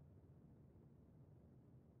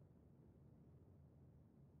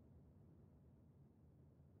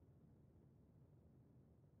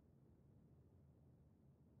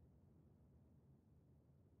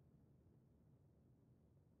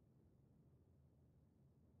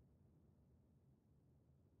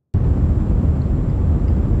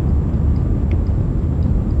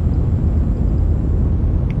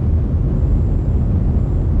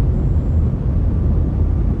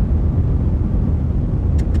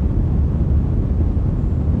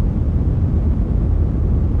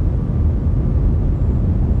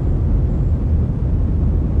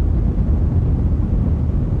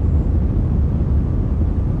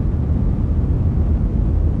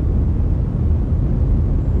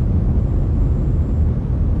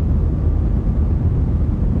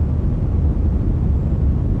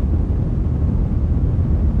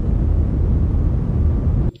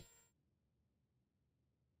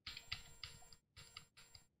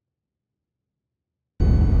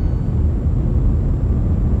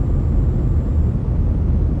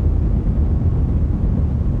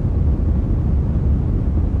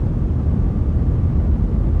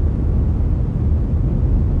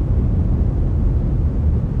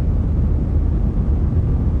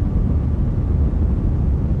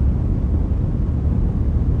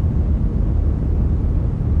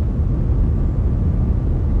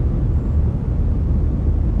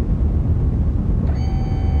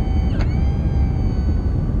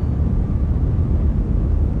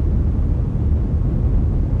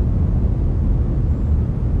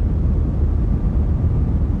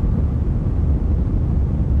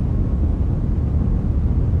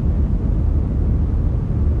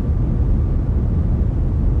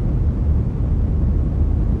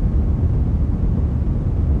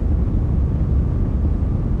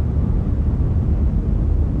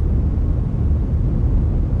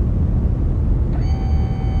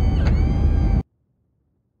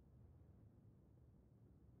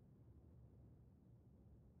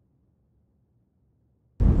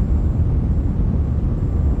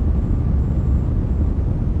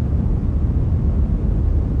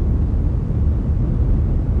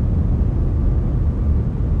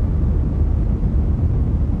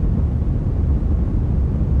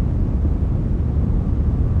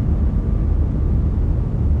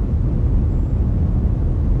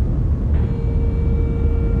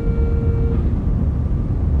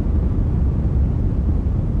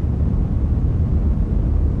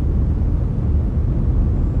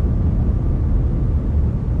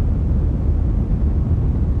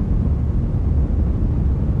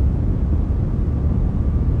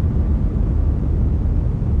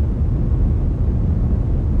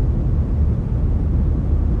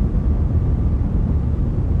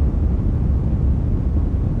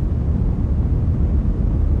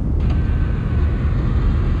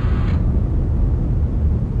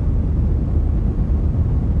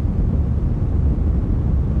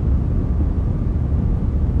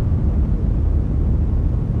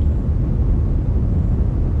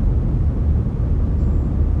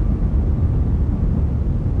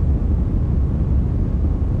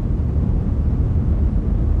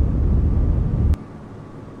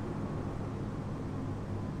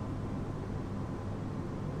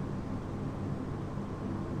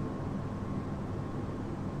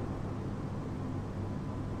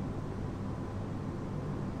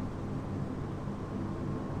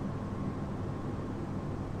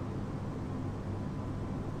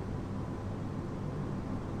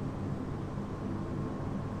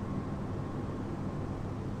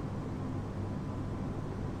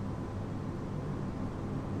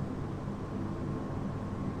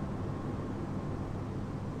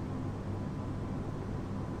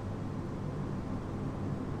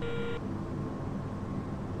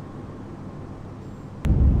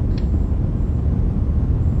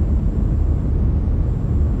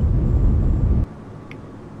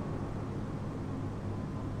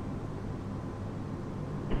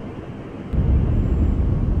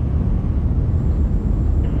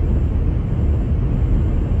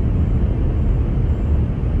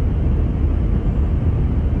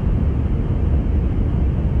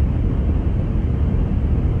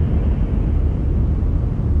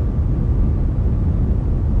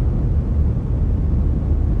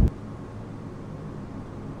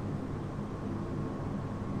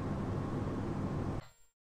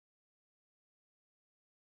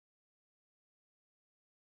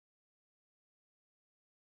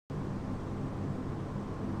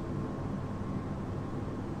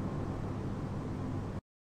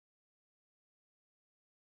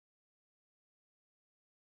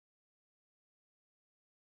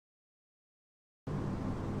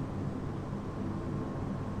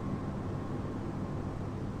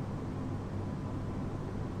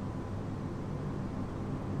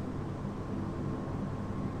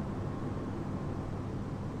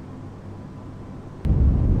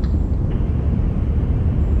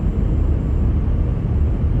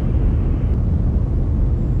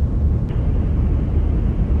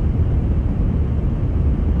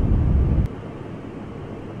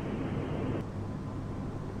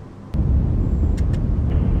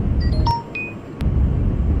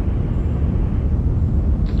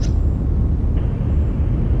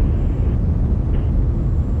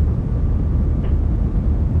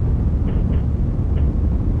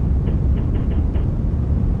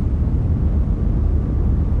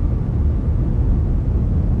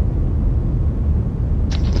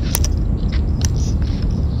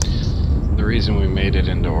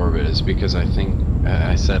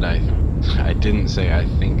 I said I didn't say I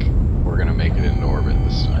think we're gonna make it into orbit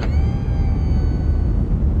this time.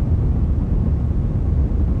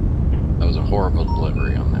 That was a horrible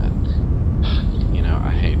delivery on that. You know,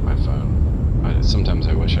 I hate my phone. Sometimes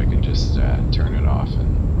I wish I could just turn it off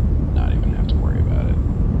and not even have to worry about it.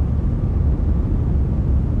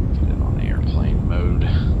 Get it on airplane mode.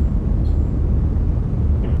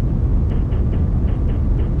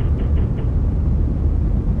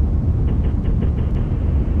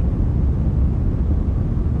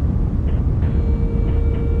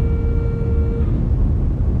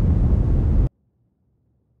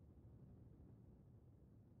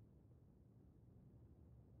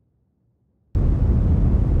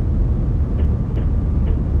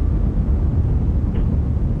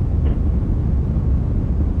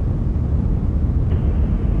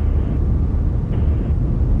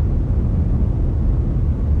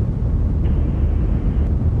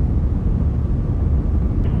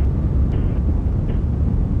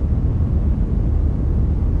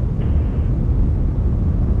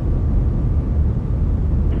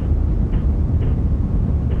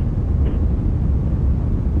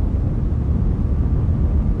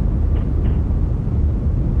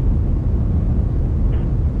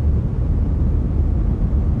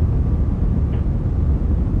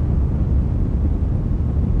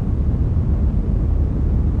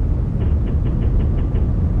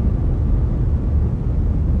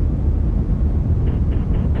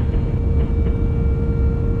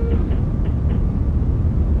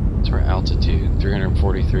 Altitude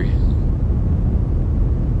 343.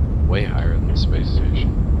 Way higher than the space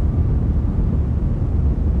station.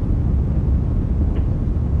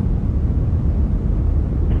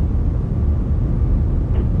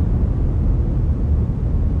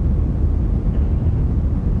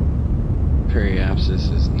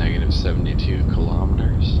 Periapsis is negative 72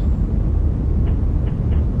 kilometers.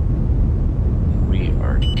 We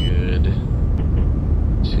are good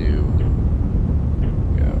to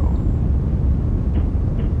go.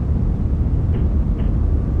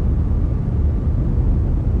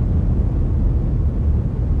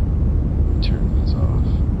 Turn these off.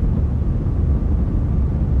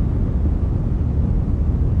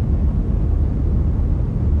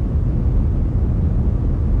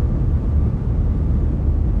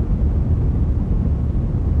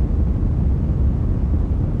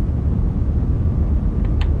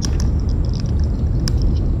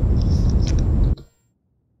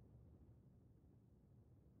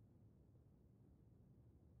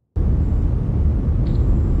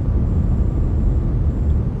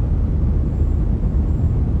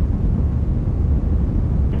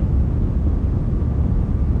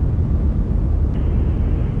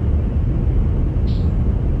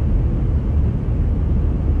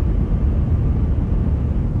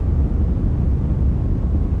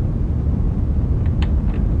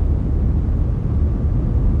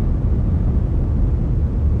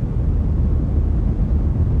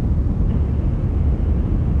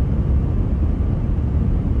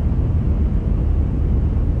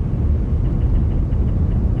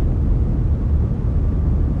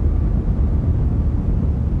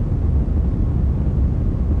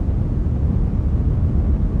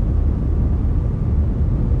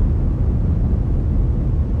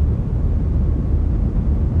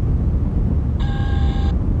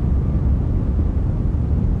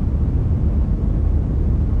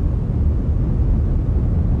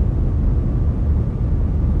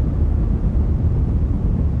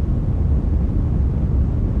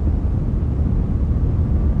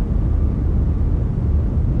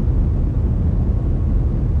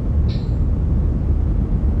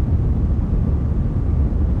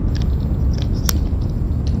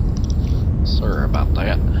 Sorry about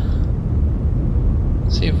that.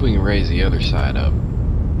 Let's see if we can raise the other side up.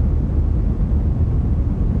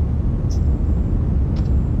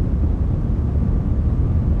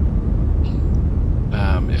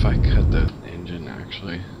 If I cut the engine,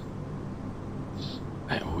 actually.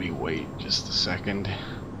 And we wait just a second.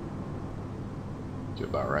 Do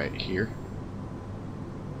about right here.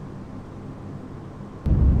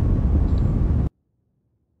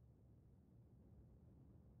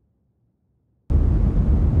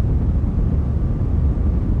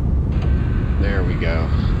 There we go.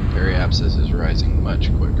 Periapsis is rising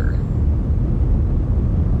much quicker.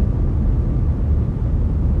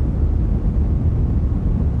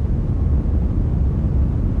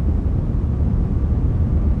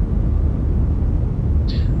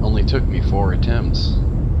 Only took me 4 attempts.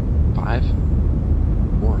 5?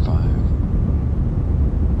 4 or 5.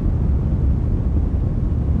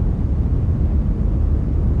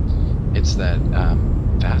 It's that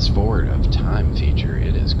fast forward of time feature,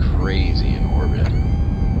 it is crazy in orbit.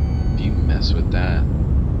 If you mess with that,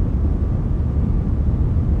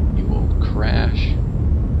 you will crash,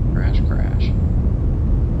 crash, crash.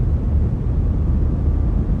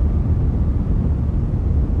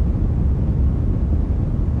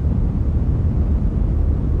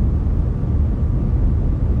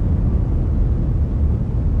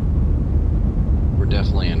 We're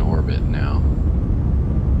definitely in orbit now.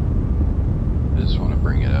 I just want to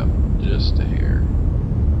bring it up just a hair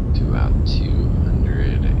to about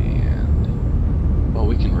 200, and well,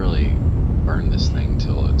 we can really burn this thing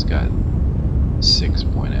till it's got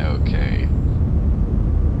 6.0 K,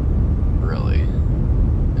 really,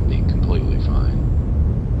 and be completely fine.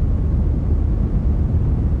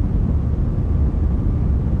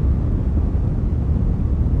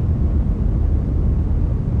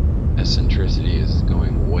 Eccentricity is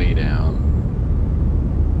going way down.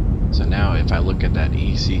 So now if I look at that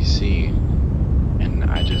ECC and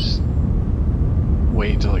I just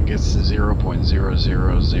wait till it gets to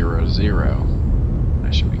 0.0000,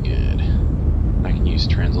 that should be good. I can use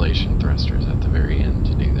translation thrusters at the very end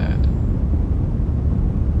to do that.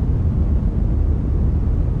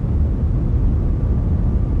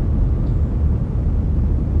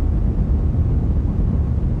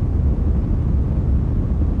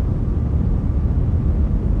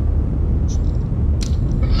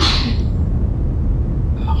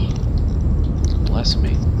 Bless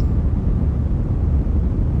me.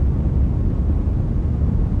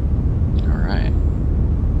 Alright.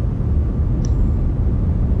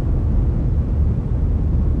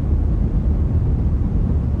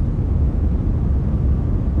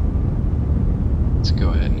 Let's go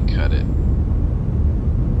ahead and cut it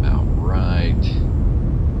about right.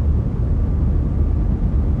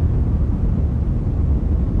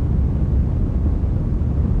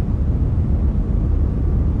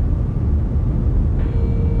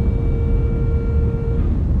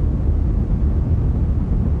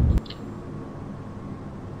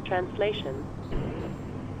 Translation.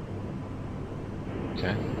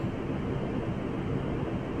 Okay.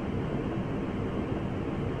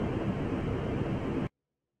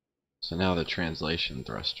 So now the translation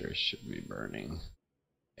thrusters should be burning.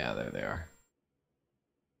 Yeah, there they are.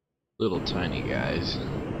 Little tiny guys.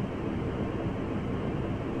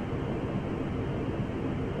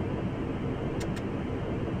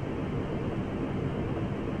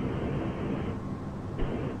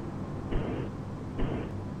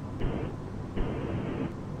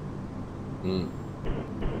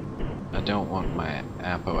 I don't want my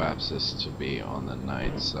apoapsis to be on the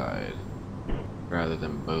night side, rather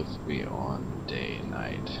than both be on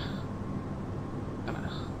day-night.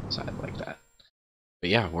 Kinda side like that.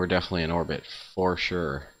 But yeah, we're definitely in orbit for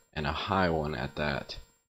sure, and a high one at that.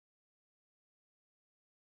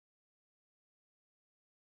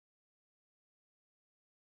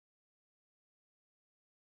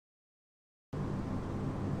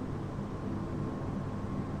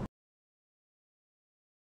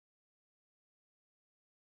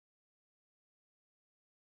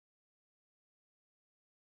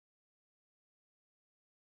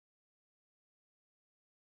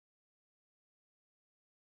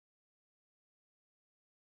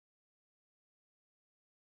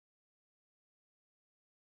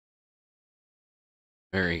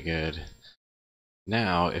 Very good.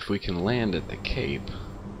 Now, if we can land at the Cape,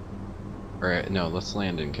 or no, let's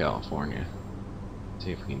land in California.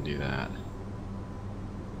 See if we can do that.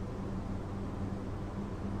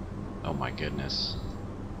 Oh my goodness.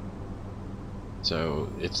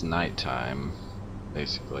 So it's nighttime,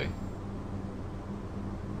 basically.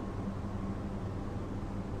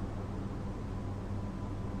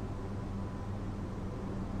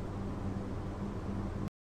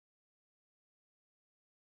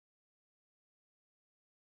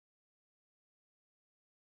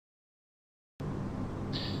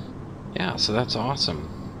 Yeah, so that's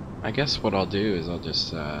awesome. I guess what I'll do is I'll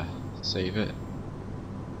just save it.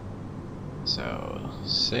 So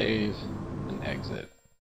save and exit.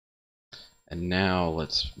 And now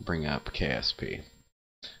let's bring up KSP,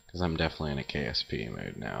 because I'm definitely in a KSP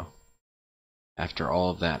mood now. After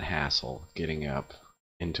all of that hassle getting up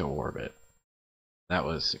into orbit, that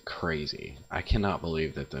was crazy. I cannot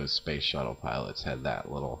believe that those space shuttle pilots had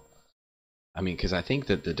that little. I mean, because I think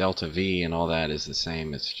that the Delta V and all that is the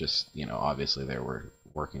same. It's just, you know, obviously they were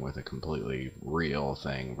working with a completely real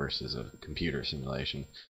thing versus a computer simulation.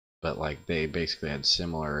 But like they basically had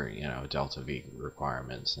similar, you know, Delta V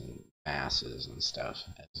requirements and masses and stuff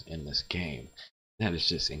as in this game. That is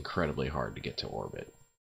just incredibly hard to get to orbit.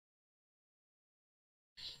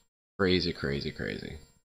 Crazy, crazy, crazy.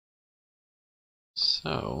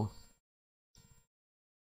 So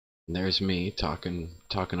there's me talking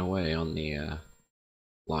away on the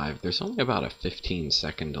live. There's only about a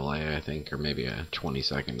 15-second delay, I think, or maybe a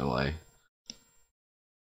 20-second delay.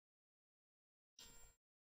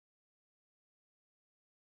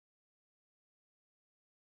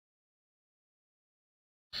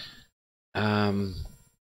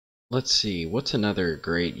 Let's see, what's another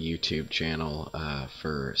great YouTube channel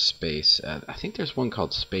for space? I think there's one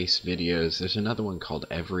called Space Videos. There's another one called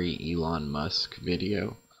Every Elon Musk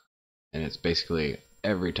Video. And it's basically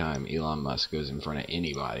every time Elon Musk goes in front of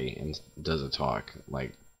anybody and does a talk,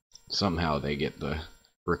 like somehow they get the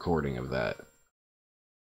recording of that,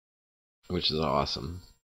 which is awesome.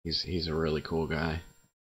 He's a really cool guy.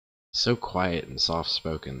 So quiet and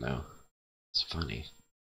soft-spoken though. It's funny.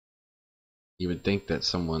 You would think that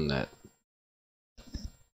someone that,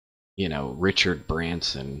 you know, Richard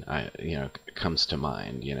Branson, you know, comes to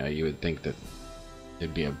mind. You know, you would think that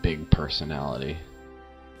it'd be a big personality.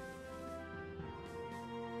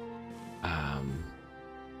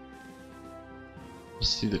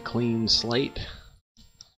 Let's do the clean slate.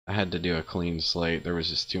 I had to do a clean slate. There was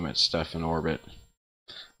just too much stuff in orbit.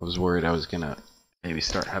 I was worried I was gonna maybe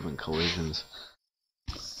start having collisions.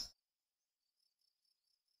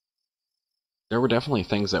 There were definitely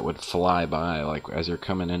things that would fly by, like as you're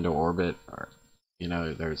coming into orbit, or, you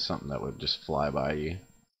know, there's something that would just fly by you.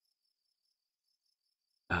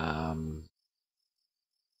 Go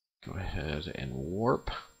ahead and warp.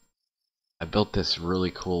 I built this really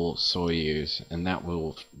cool Soyuz, and that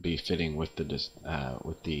will be fitting with the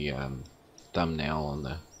thumbnail on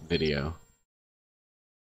the video.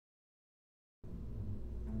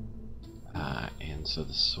 And so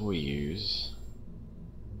the Soyuz,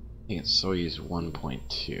 I think it's Soyuz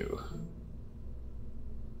 1.2.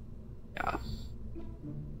 Yeah.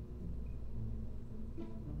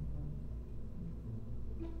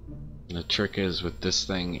 The trick is with this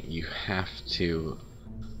thing, you have to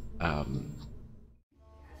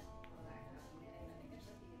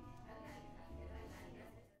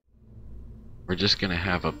we're just gonna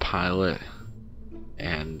have a pilot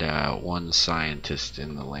and one scientist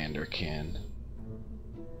in the lander can.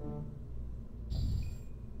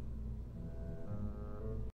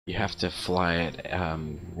 You have to fly it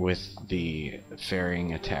with the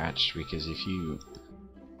fairing attached, because if you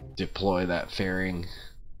deploy that fairing,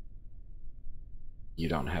 you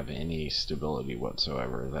don't have any stability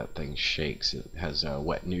whatsoever. That thing shakes. It has a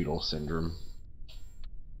wet noodle syndrome.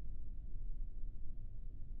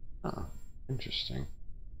 Oh, interesting.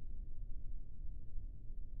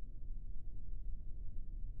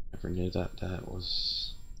 Never knew that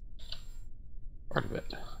was part of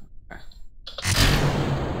it. Okay.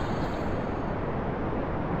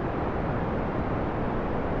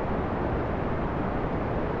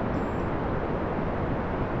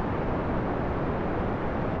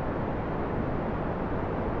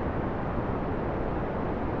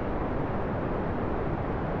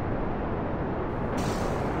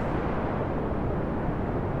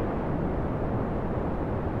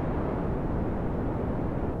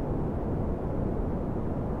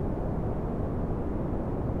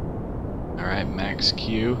 Alright, max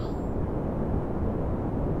Q.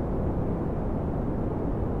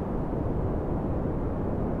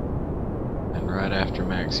 And right after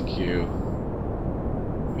max Q,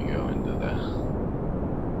 we go into the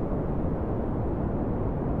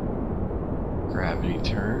gravity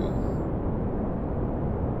turn.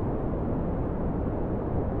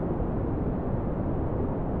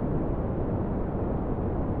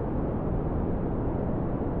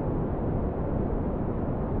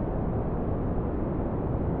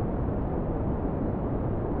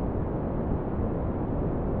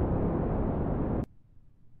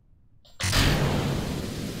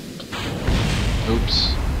 Oops.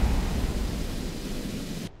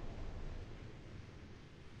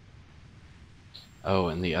 Oh,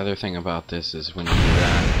 and the other thing about this is when you do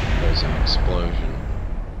that, there's an explosion.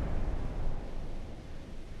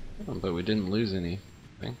 Oh, but we didn't lose anything.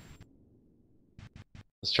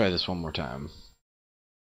 Let's try this one more time.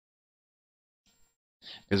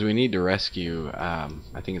 Because we need to rescue, I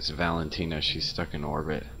think it's Valentina, she's stuck in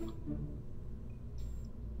orbit.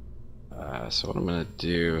 So what I'm going to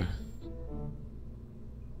do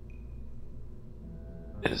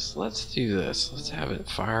is, let's do this. Let's have it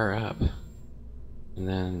fire up. And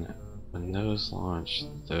then when those launch,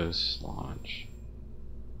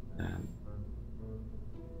 and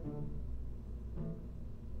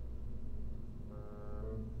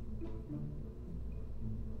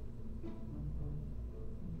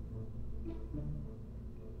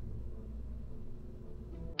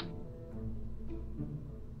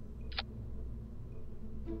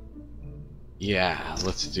Yeah,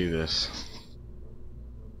 let's do this.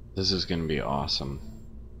 This is gonna be awesome.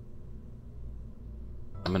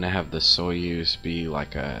 I'm gonna have the Soyuz be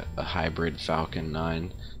like a hybrid Falcon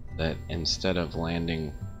 9 that instead of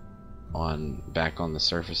landing back on the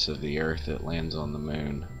surface of the Earth, it lands on the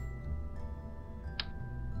moon.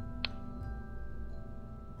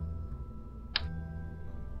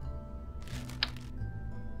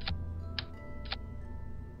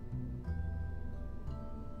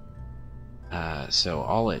 So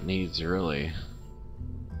all it needs really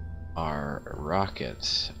are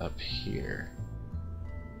rockets up here.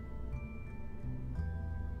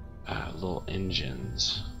 Little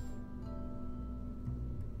engines.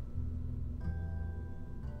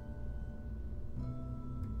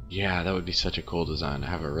 Yeah, that would be such a cool design. I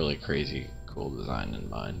have a really crazy cool design in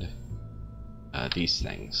mind. These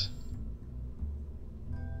things.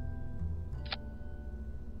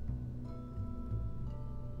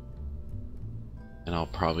 And I'll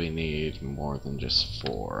probably need more than just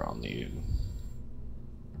 4. I'll need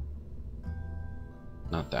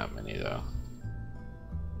not that many though.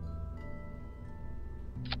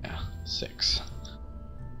 Yeah, 6.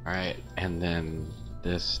 Alright, and then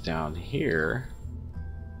this down here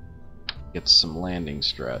gets some landing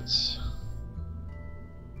struts.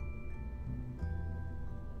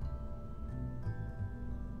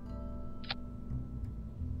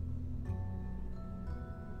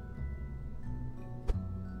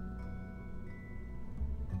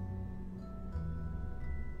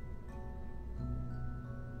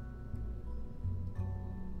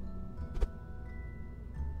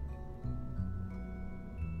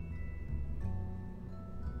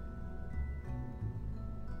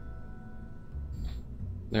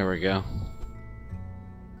 There we go.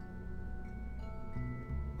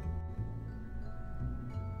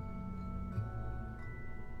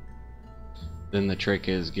 Then the trick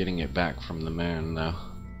is getting it back from the moon, though.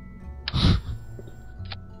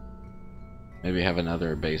 Maybe have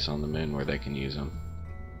another base on the moon where they can use them.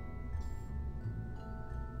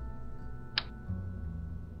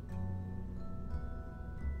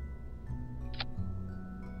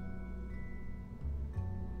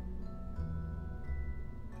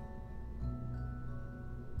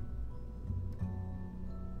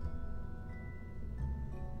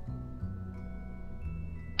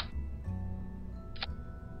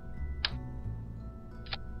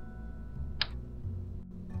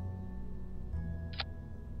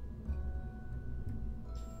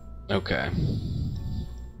 Okay.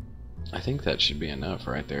 I think that should be enough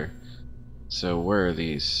right there. So where are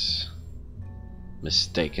these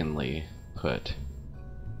mistakenly put?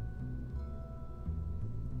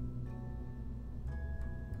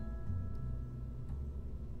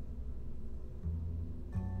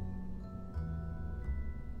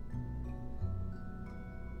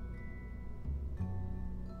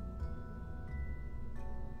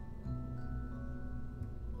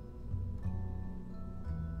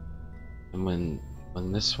 And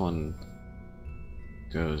when this one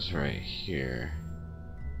goes right here.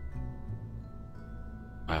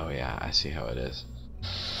 Oh yeah, I see how it is.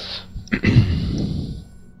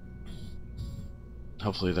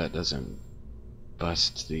 Hopefully that doesn't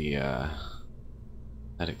bust the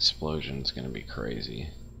that explosion's gonna be crazy.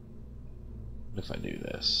 What if I do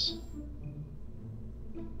this?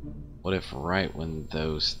 What if right when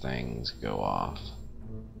those things go off,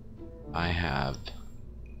 I have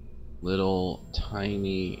little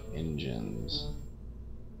tiny engines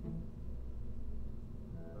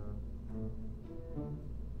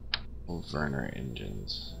little Werner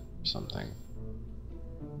engines or something.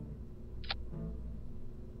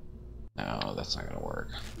 No, that's not gonna work.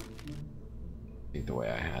 I think the way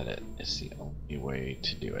I had it is the only way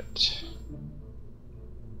to do it.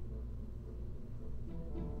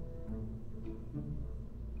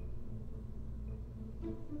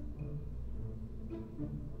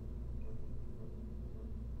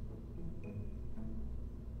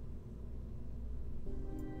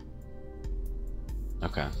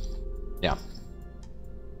 Okay. Yeah.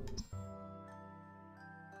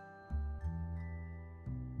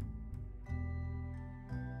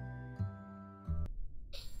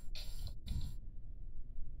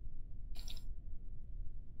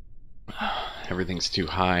 Everything's too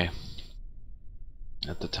high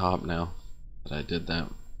at the top now that I did that.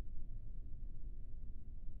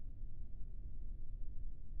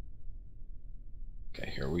 Okay,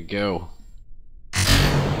 here we go.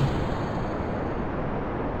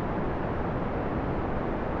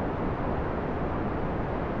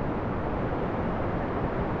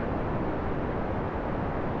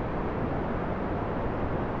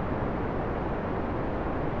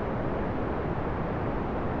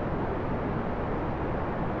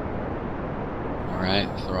 Alright,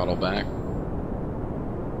 throttle back.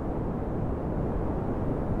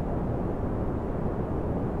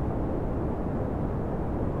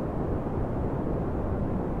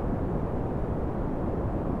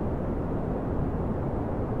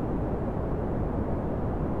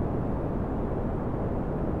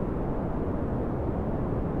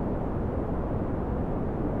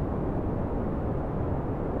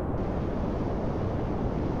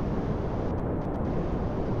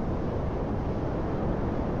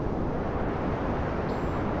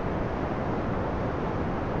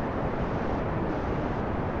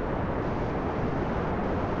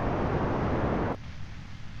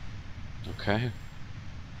 Okay.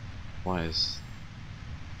 Why is...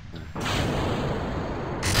 I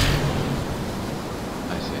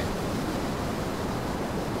see.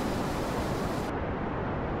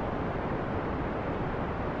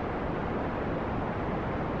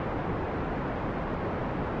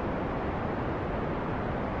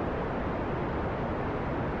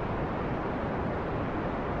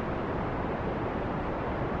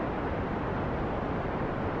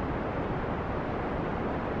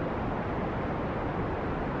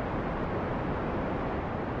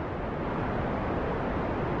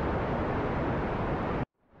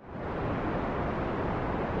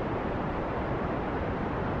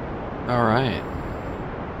 Alright.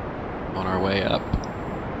 On our way up.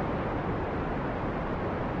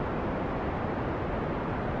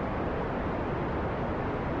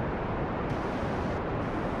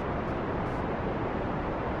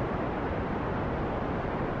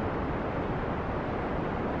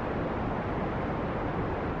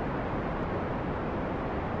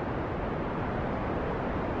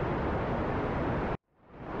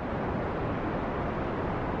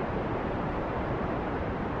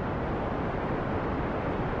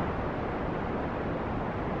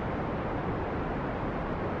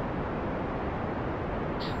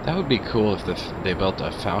 That would be cool if they built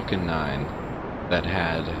a Falcon 9 that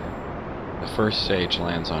had the first stage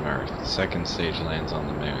lands on Earth, the second stage lands on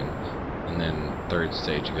the moon, and then third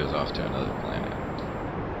stage goes off to another planet.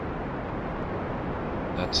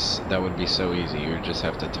 That would be so easy. You would just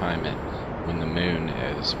have to time it when the moon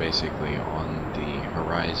is basically on the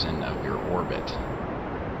horizon of your orbit,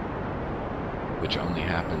 which only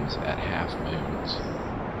happens at half moons.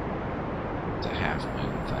 It's a half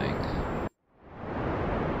moon thing.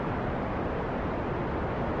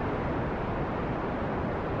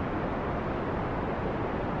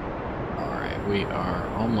 Alright, we are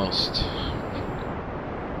almost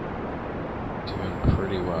doing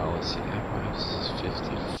pretty well. Let's see, app-wise is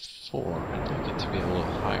 54. I'd like it to be a little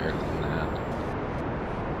higher than that.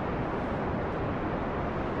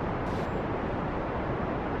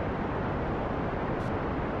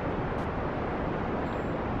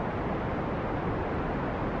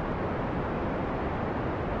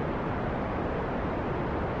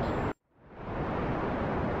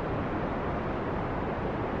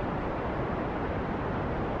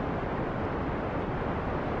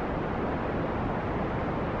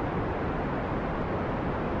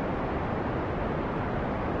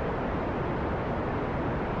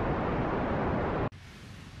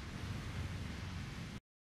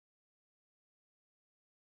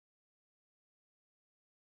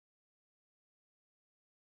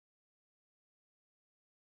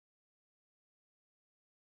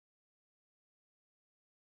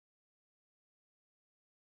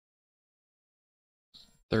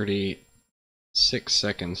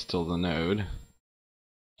 $36 till the node.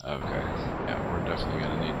 Okay, yeah, we're definitely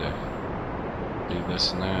gonna need to do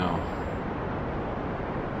this now.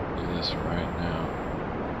 Do this right now.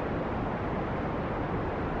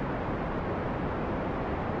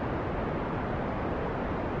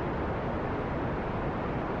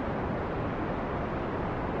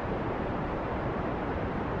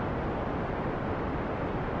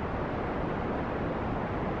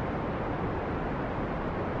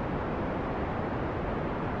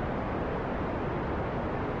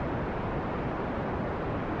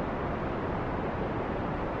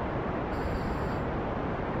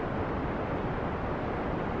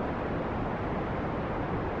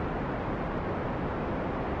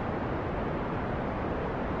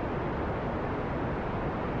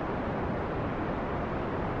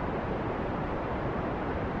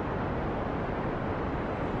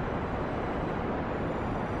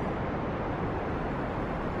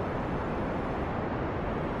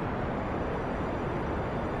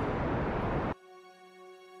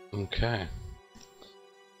 Okay.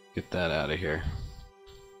 Get that out of here.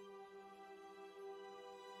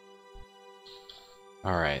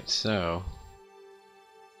 Alright, so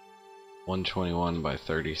 121 by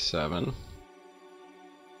 37.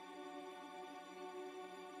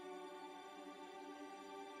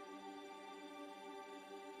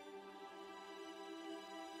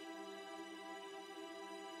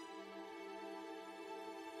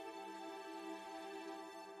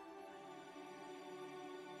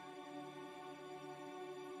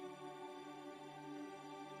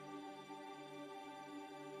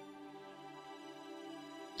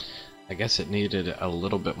 I guess it needed a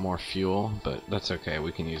little bit more fuel, but that's okay,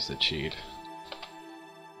 we can use the cheat.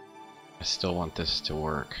 I still want this to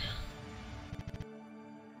work.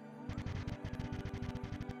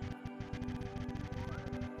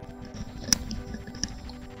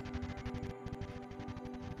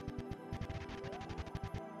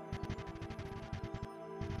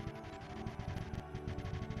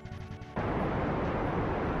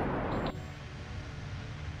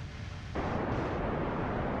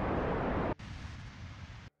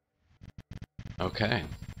 Okay,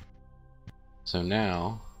 so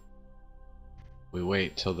now we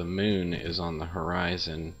wait till the moon is on the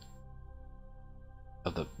horizon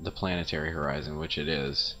of the planetary horizon, which it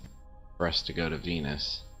is, for us to go to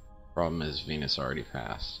Venus. Problem is Venus already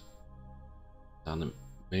passed. Now the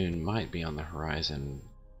moon might be on the horizon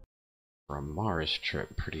for a Mars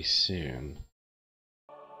trip pretty soon.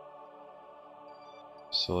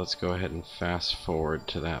 So let's go ahead and fast forward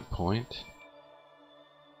to that point.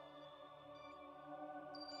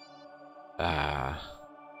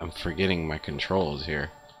 I'm forgetting my controls here.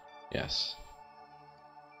 Yes.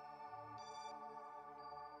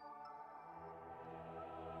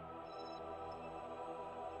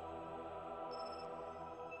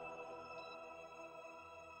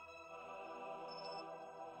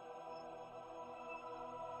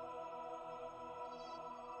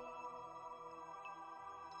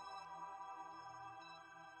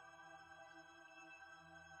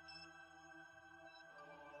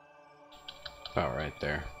 About right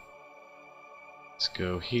there. Let's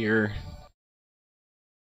go here.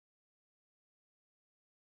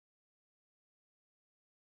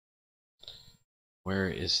 Where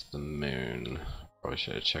is the moon? Probably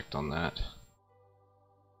should have checked on that.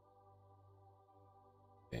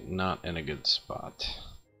 Okay, not in a good spot.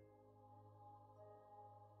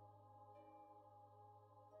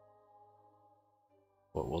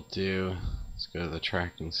 What we'll do is go to the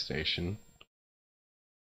tracking station.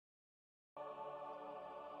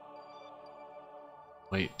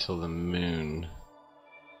 Wait till the moon.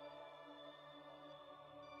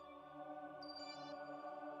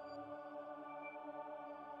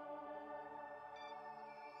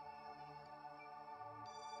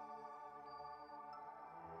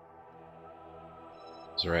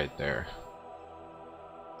 It's right there.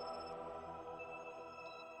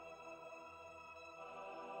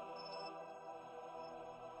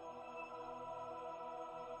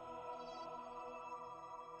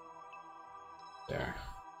 There.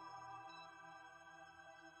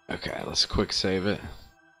 Okay, let's quick save it.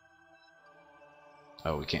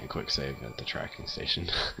 Oh, we can't quick save at the tracking station.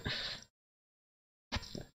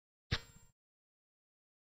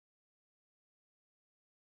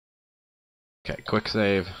 Okay, quick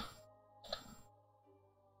save.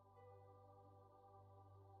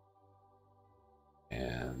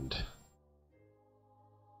 And...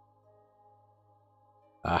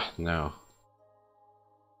 no.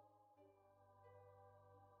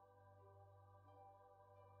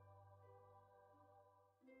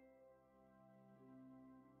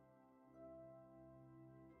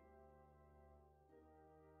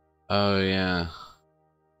 Oh yeah,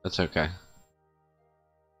 that's okay.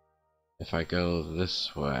 If I go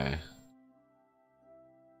this way...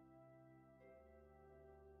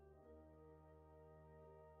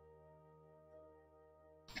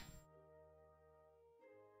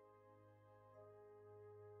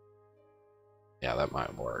 Yeah, that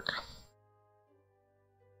might work.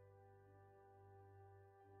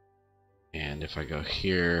 And if I go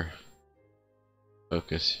here,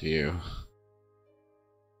 focus view.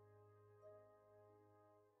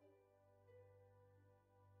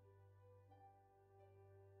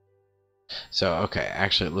 So, okay,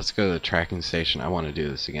 actually, let's go to the tracking station. I want to do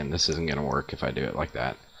this again. This isn't going to work if I do it like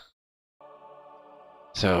that.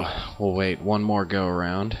 So, we'll wait one more go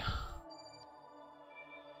around.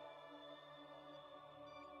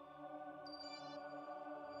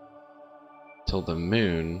 Till the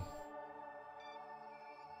moon.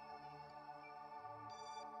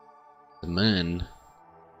 The moon.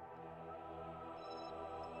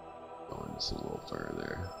 Going just a little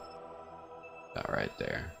further. About right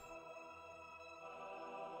there.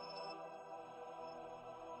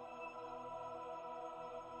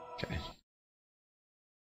 Okay.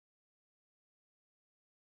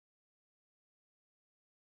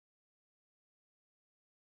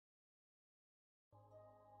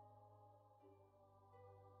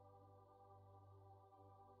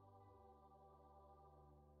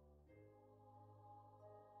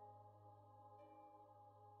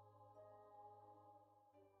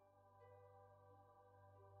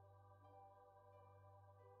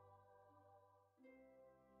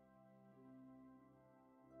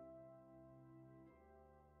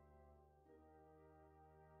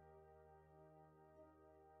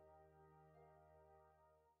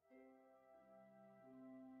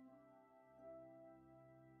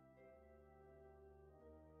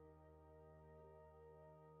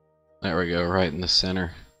 There we go, right in the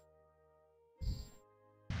center.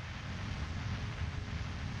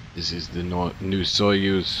 This is the new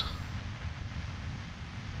Soyuz.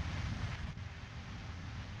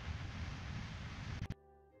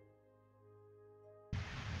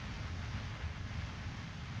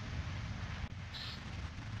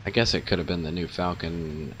 I guess it could have been the new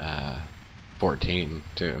Falcon 14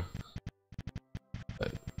 too,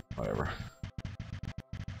 but whatever.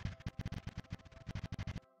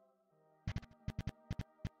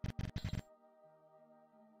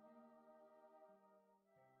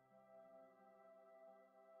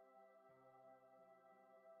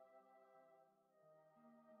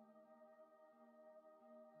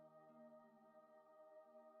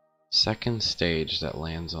 Second stage that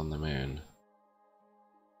lands on the moon.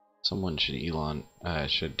 Someone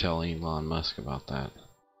should tell Elon Musk about that.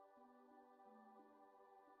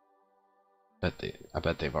 I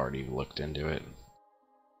bet they've already looked into it.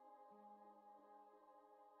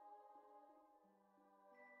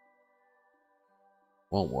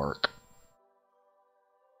 Won't work.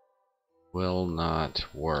 Will not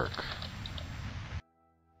work.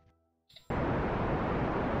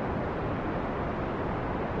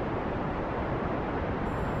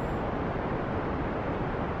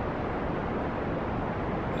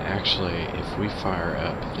 Actually, if we fire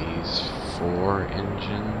up these 4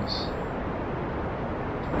 engines,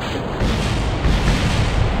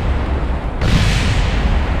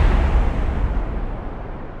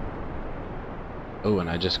 oh, and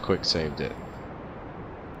I just quick saved it.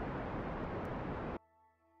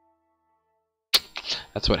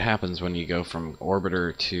 That's what happens when you go from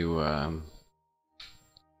orbiter to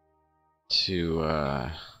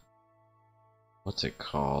what's it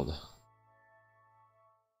called?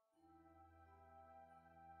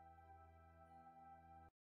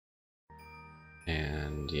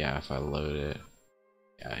 And yeah, if I load it,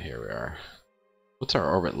 yeah, here we are. What's our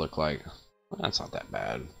orbit look like? Well, that's not that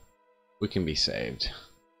bad. We can be saved.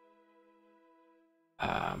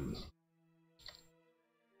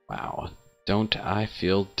 Wow, don't I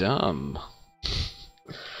feel dumb?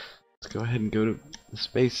 Let's go ahead and go to the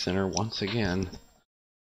Space Center once again.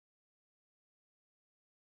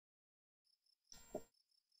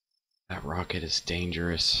 That rocket is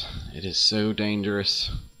dangerous. It is so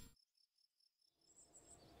dangerous.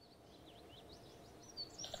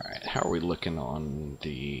 Alright, how are we looking on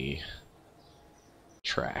the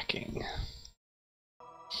tracking?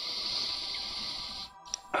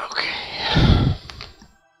 Okay.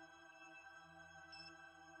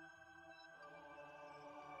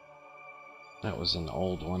 That was an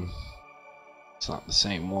old one. It's not the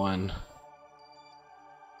same one.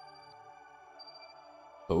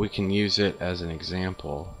 But we can use it as an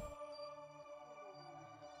example.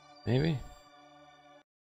 Maybe?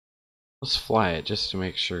 Let's fly it just to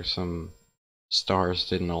make sure some stars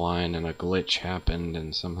didn't align and a glitch happened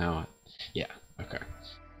and somehow... Yeah, okay.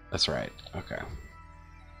 That's right, okay.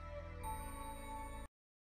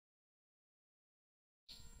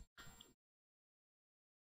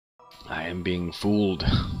 I am being fooled.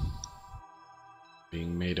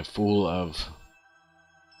 Being made a fool of.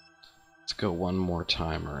 Let's go one more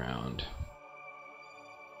time around.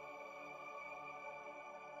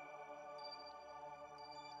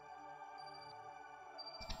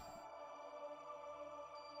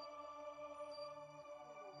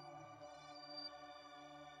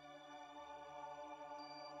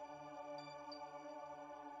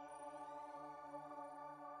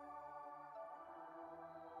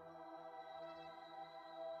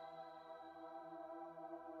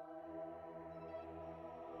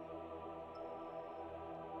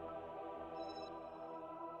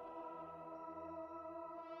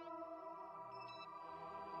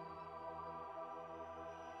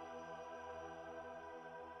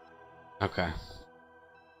 Okay.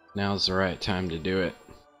 Now's the right time to do it.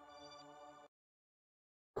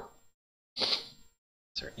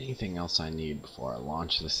 Is there anything else I need before I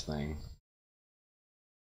launch this thing?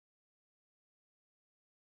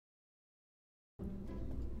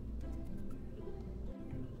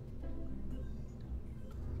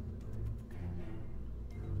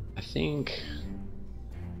 I think...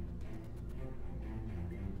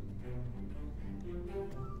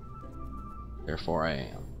 Therefore I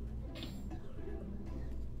am.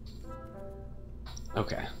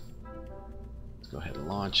 Okay. Let's go ahead and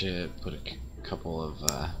launch it, put a couple of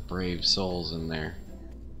brave souls in there.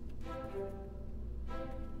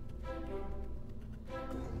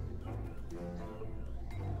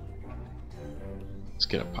 Let's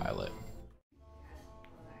get a pilot.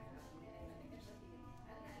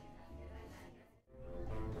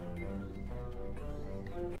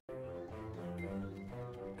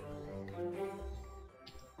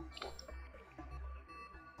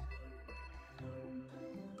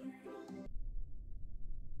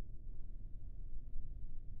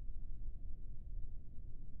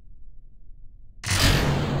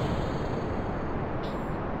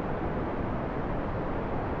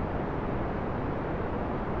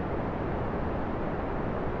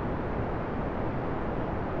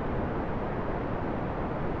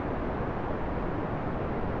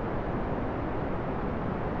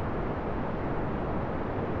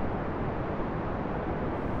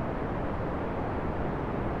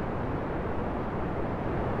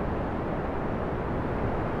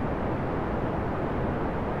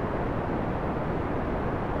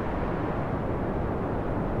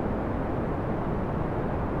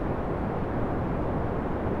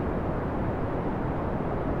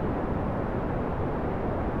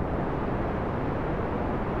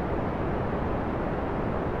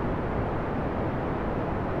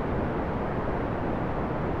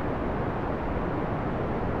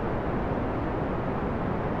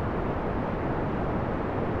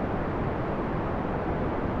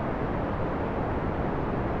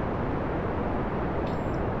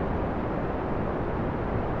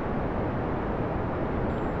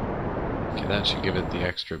 that should give it the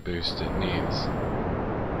extra boost it needs.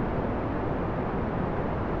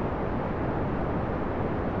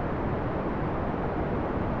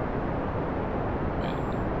 Wait,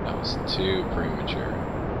 that was too premature.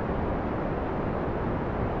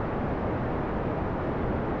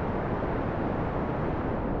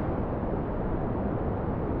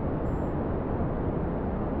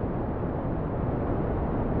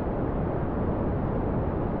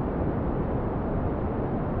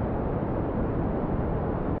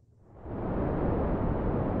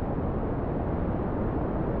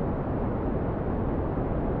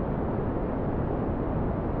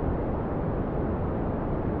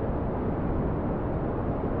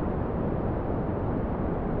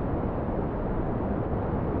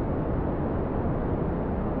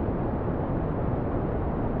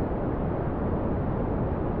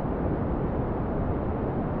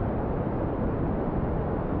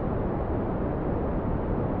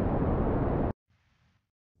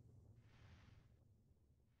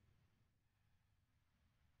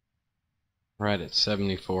 Right at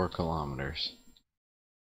 74 kilometers.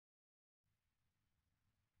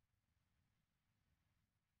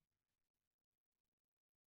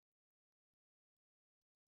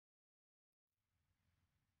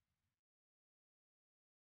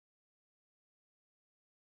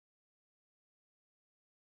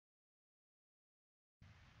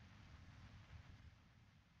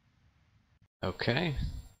 Okay.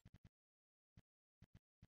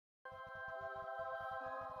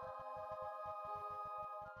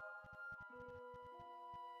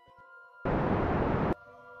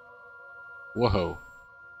 Whoa.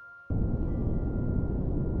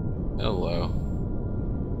 Hello.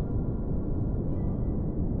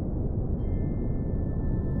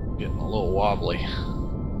 Getting a little wobbly.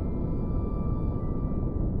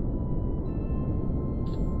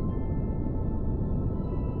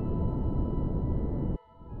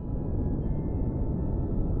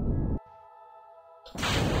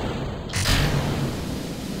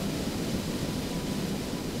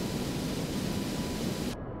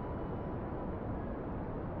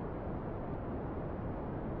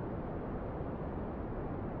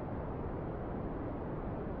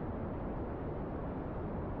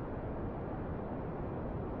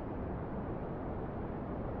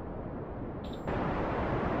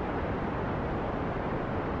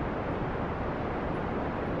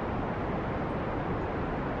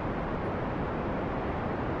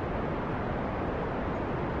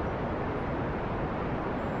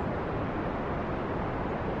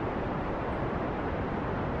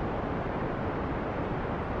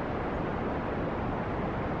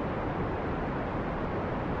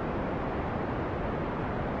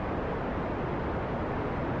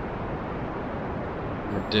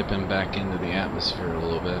 We're dipping back into the atmosphere a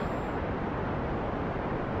little bit.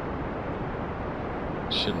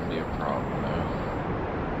 Shouldn't be a problem though.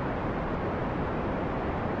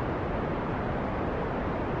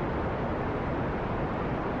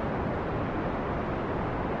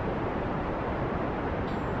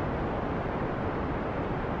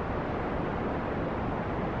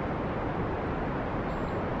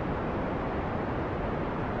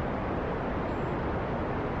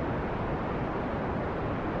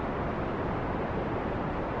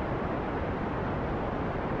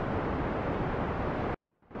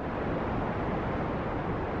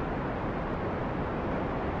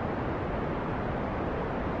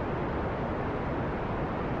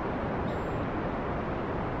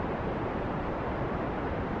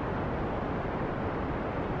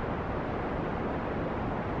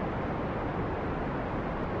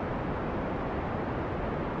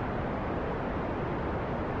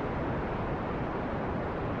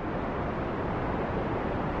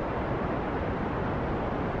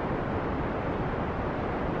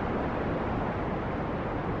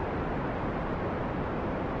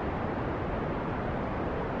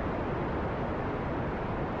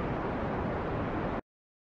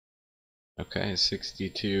 Okay,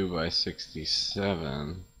 62 by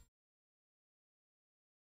 67.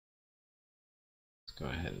 Let's go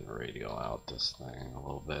ahead and radial out this thing a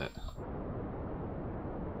little bit.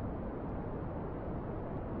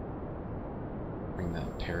 Bring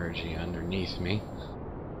that perigee underneath me.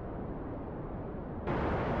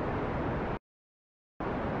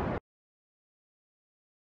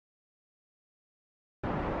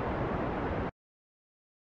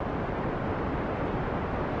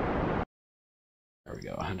 There we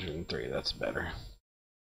go, 103, that's better.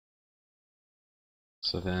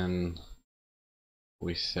 So then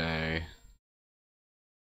we say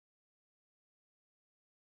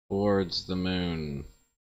towards the moon.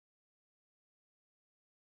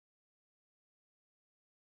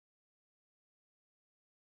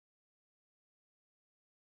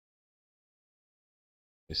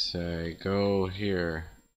 They say go here.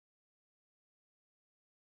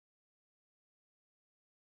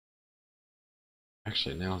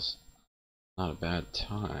 Actually, now's not a bad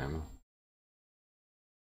time.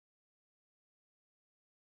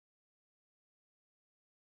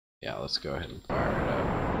 Yeah, let's go ahead and fire it up.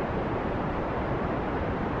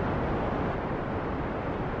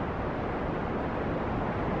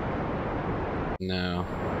 No.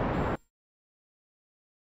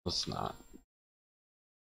 Let's not.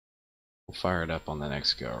 We'll fire it up on the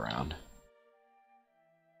next go around.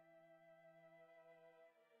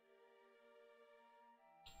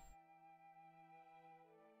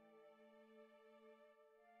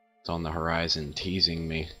 It's on the horizon teasing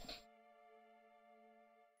me.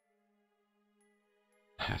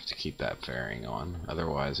 I have to keep that fairing on,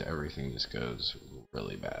 otherwise everything just goes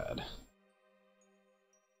really bad.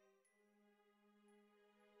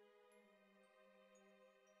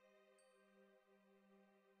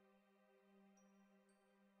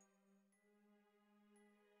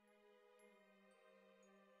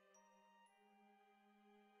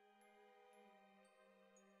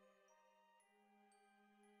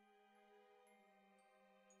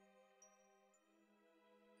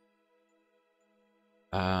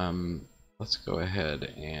 Let's go ahead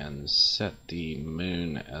and set the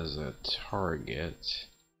moon as a target.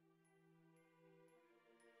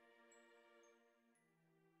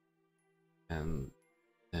 And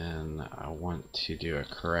then I want to do a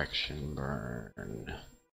correction burn.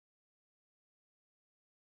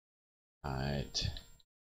 Alright.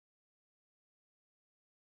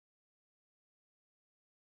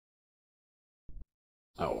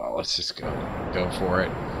 Oh well, let's just go for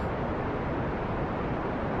it.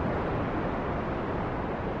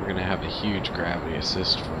 We're gonna have a huge gravity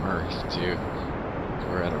assist from Earth too.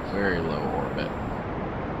 We're at a very low orbit.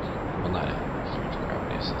 Well, not a huge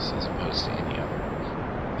gravity assist as opposed to any other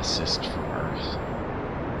assist from Earth.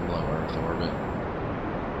 Low Earth orbit.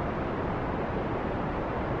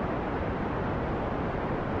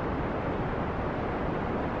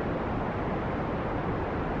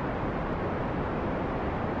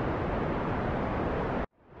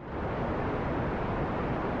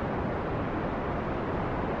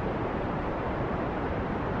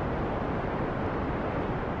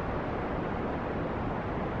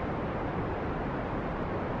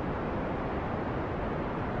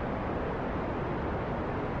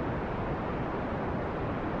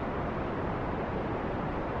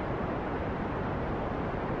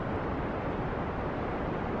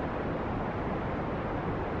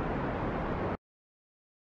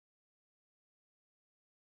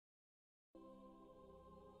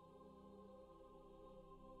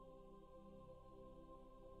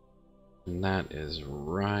 And that is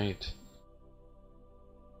right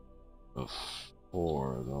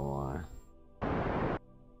before the line.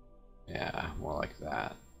 Yeah, more like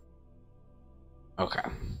that. Okay.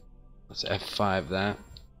 Let's F5 that.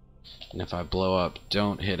 And if I blow up,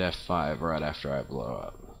 don't hit F5 right after I blow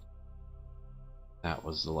up. That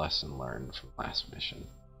was the lesson learned from last mission.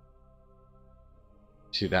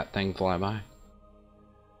 See that thing fly by?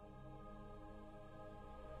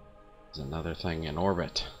 There's another thing in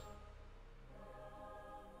orbit.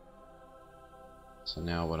 So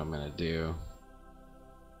now what I'm going to do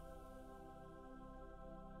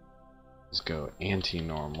is go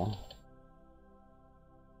anti-normal.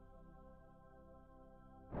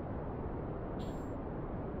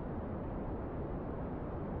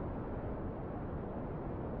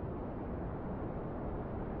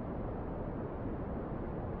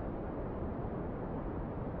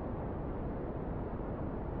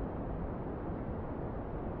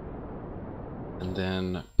 And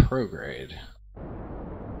then prograde.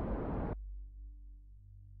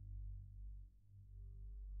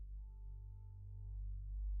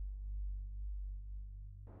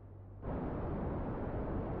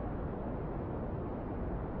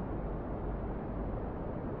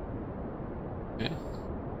 Okay.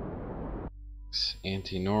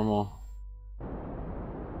 Anti-normal.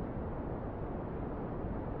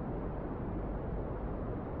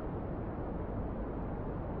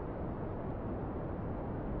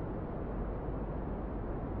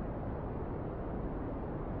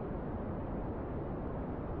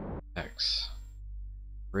 X.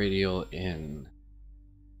 Radial in.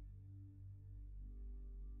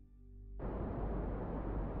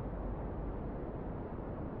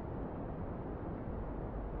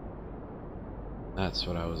 That's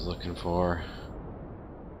what I was looking for.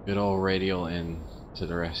 Good old radial in to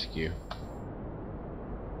the rescue.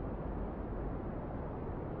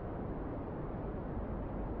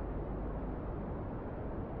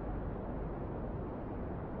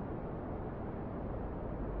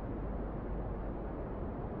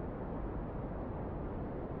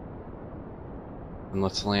 And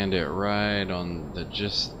let's land it right on the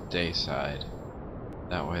just day side.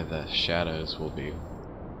 That way the shadows will be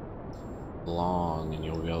long and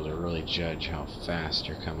you'll be able to really judge how fast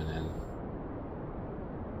you're coming in.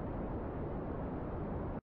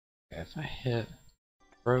 Okay, if I hit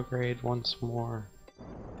prograde once more.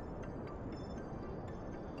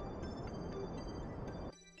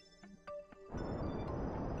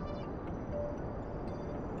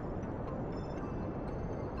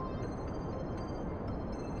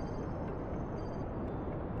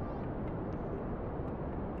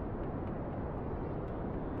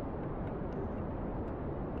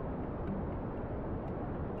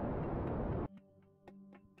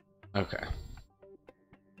 Okay.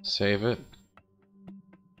 Save it.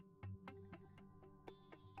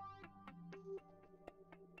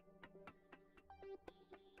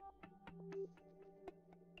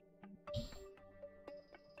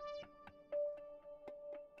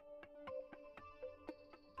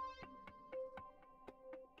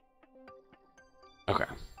 Okay.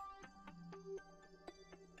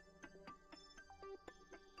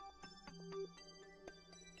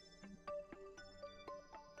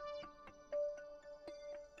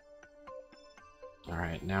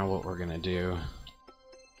 Alright, now what we're gonna do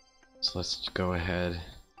is let's go ahead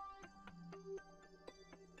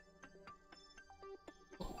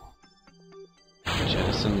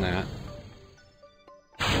jettison that.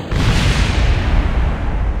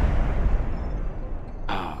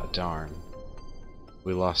 Ah, darn.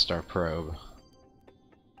 We lost our probe.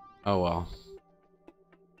 Oh well.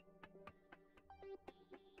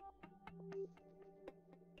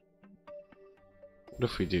 What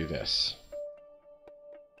if we do this?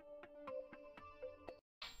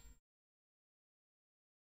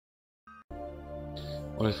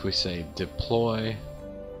 What if we say deploy,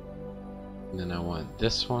 and then I want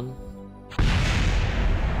this one,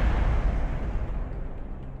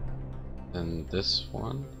 and this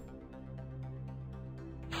one,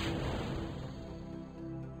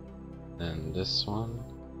 and this one.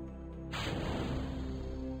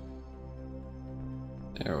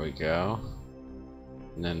 There we go.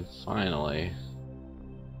 And then finally,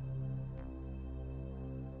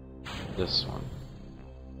 this one.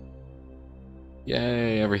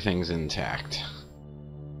 Yay, everything's intact.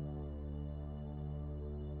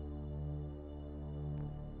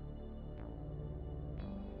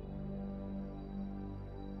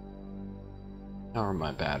 How are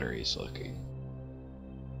my batteries looking?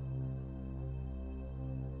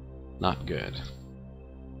 Not good.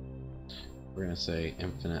 We're gonna say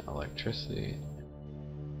infinite electricity,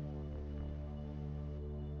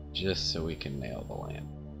 just so we can nail the land.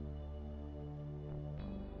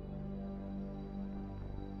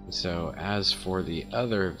 So as for the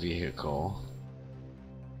other vehicle,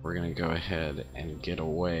 we're gonna go ahead and get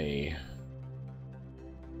away,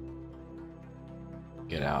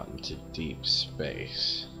 get out into deep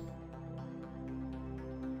space.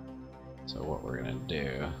 So what we're gonna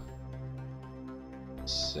do,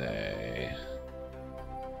 say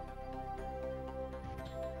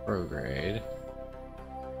prograde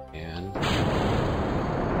and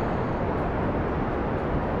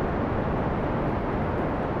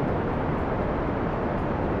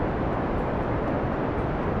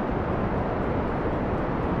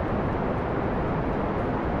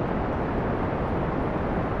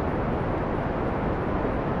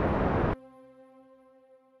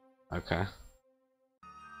okay.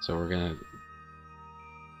 So we're gonna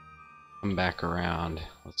come back around.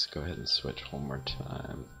 Let's go ahead and switch one more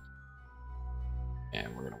time.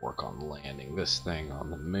 And we're gonna work on landing this thing on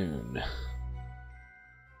the moon.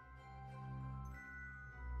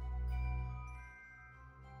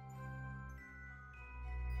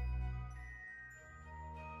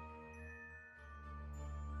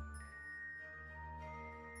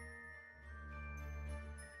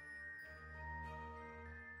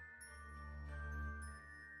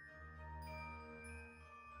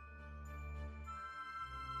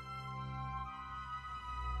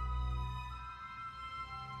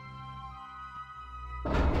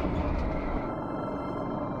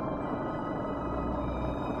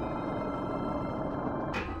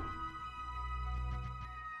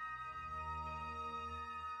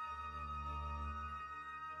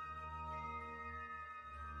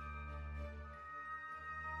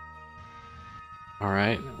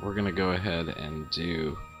 Alright, we're gonna go ahead and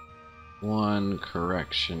do one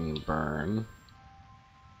correction burn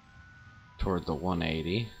toward the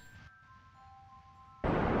 180.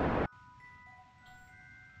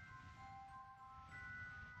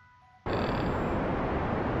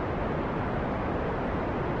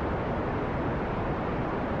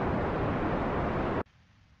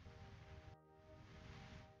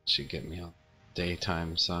 Should get me on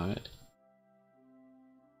daytime side.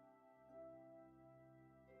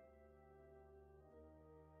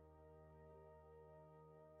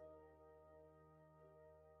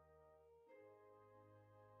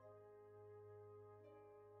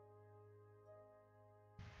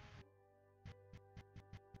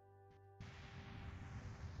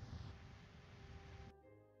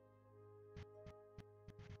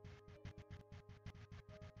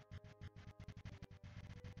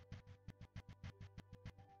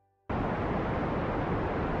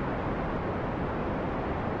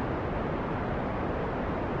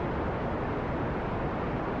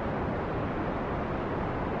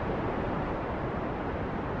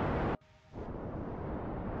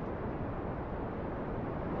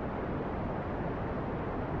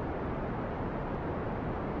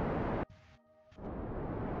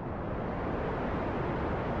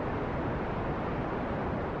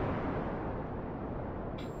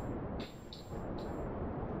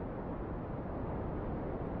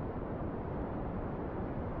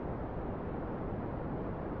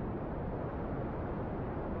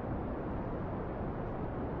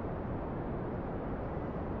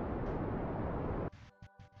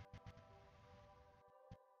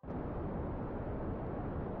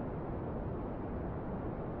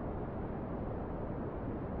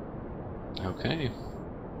 Okay,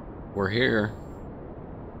 we're here.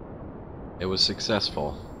 It was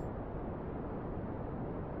successful.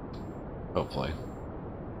 Hopefully.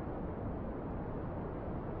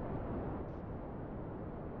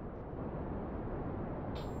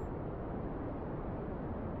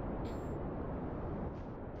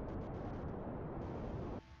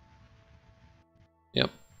 Yep.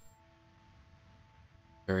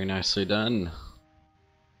 Very nicely done.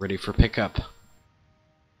 Ready for pickup.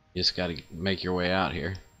 You just gotta make your way out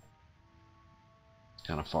here. It's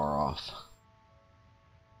kind of far off.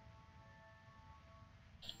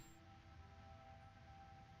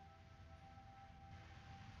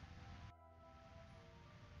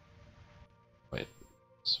 Wait,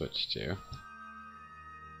 switch to.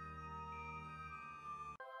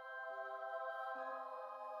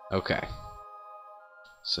 Okay.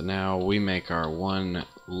 So now we make our one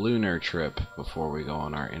lunar trip before we go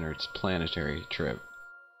on our interplanetary trip.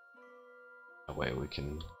 That way we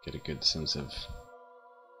can get a good sense of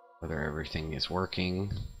whether everything is working.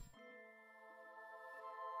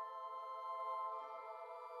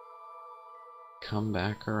 Come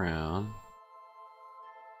back around.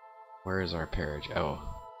 Where is our perigee? Oh,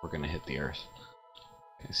 we're gonna hit the Earth.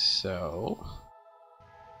 Okay, so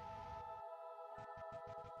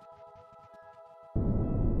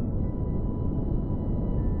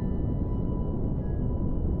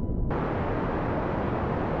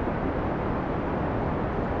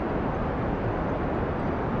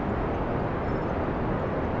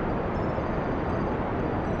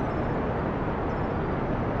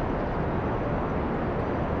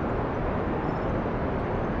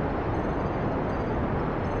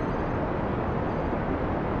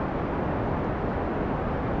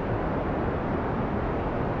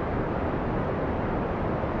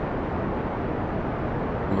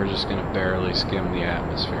we're just gonna barely skim the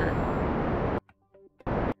atmosphere.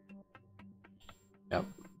 Yep.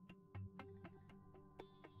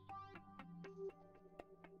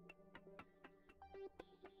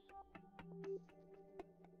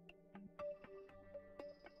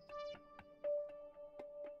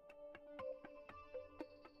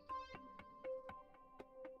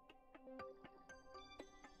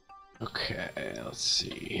 Okay, let's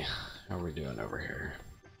see. How are we doing over here?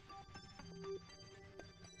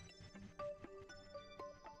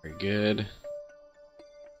 Very good.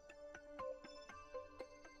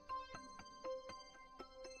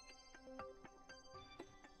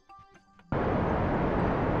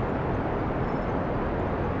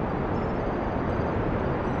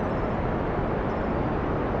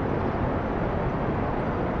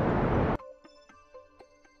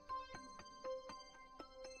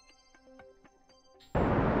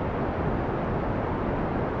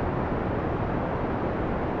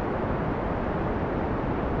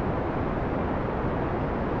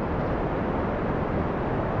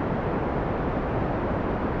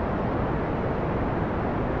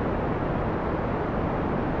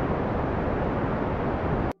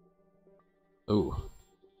 Ooh.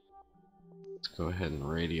 Let's go ahead and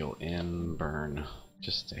radial in, burn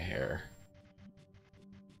just a hair.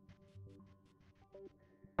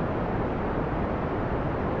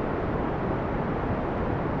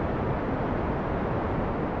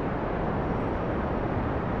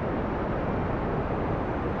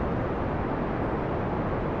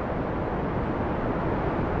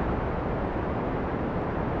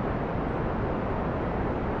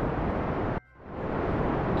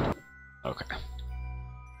 Okay.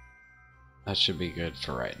 That should be good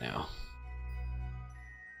for right now.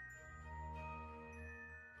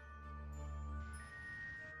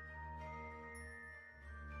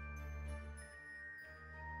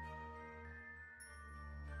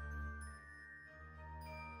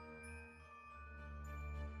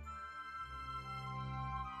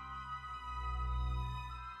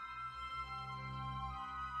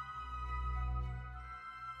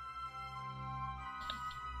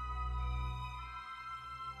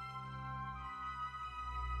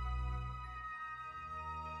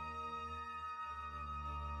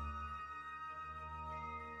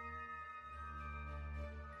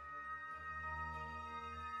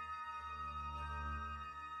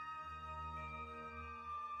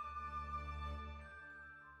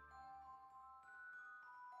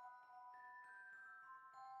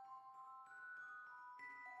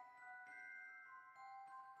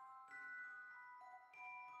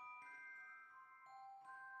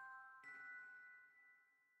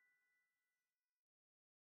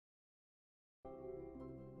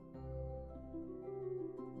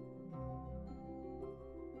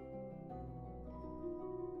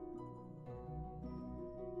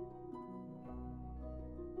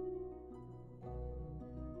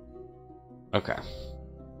 Okay.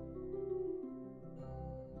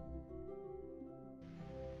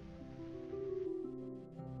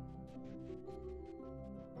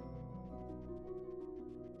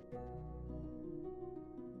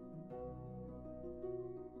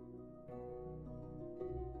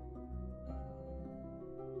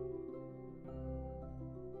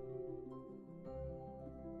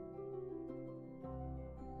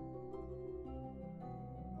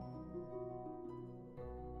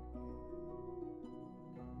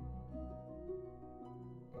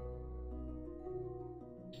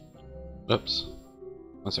 Oops.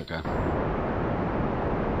 That's okay.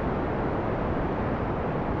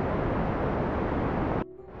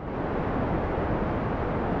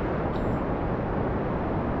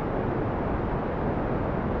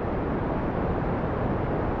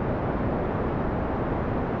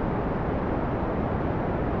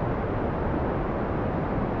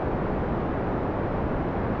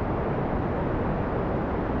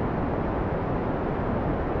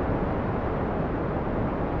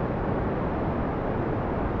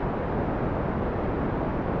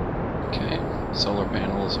 Okay, solar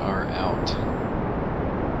panels are out.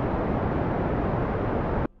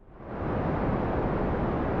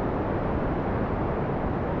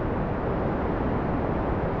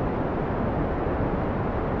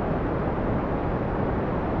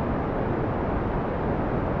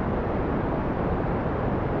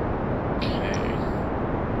 Okay.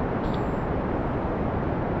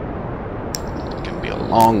 Gonna be a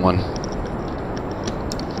long one.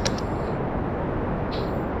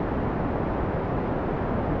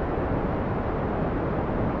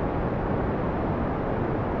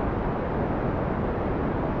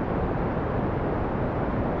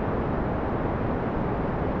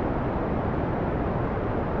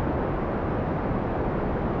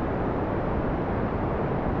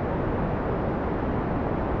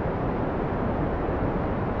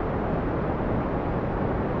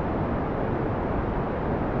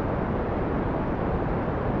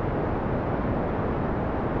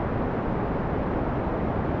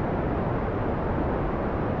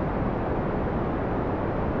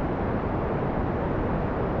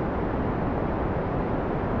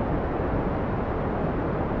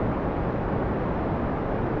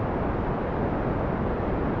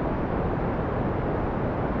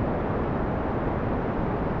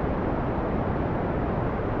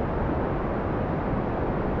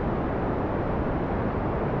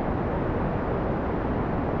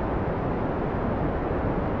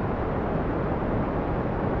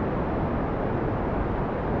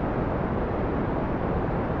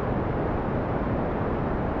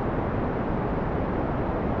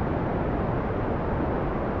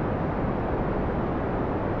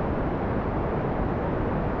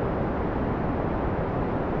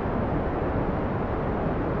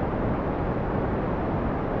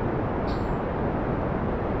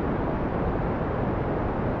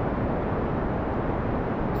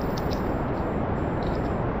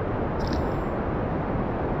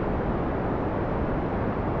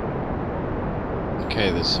 Okay,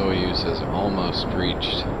 the Soyuz has almost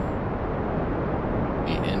reached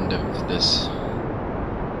the end of this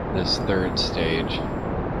third stage.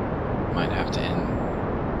 Might have to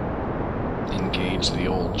engage the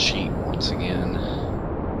old cheat once again.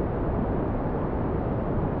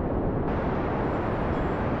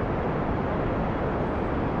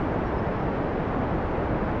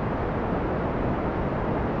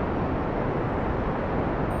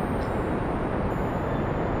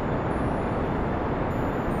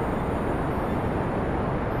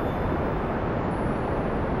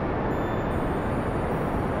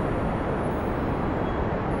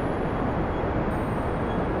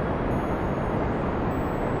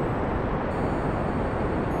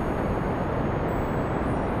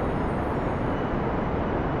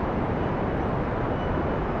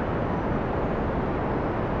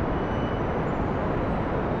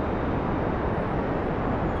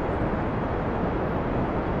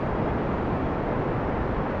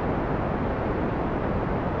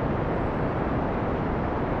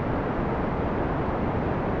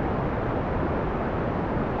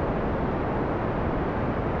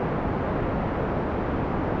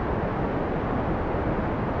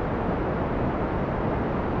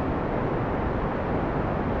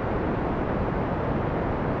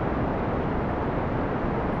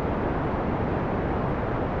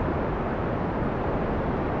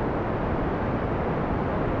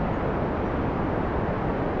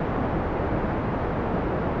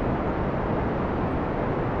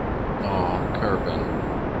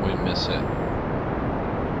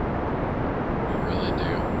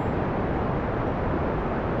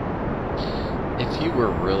 If you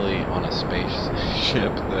were really on a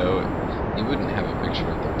spaceship, though, you wouldn't have a picture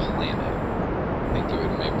of the planet. I think you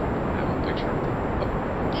would maybe have a picture of a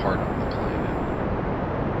part of the planet.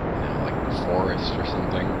 You know, like the forest or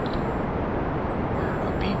something. Or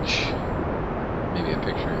a beach. Maybe a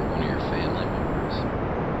picture of one of your family members.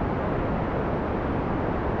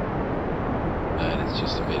 But it's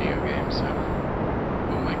just a video game, so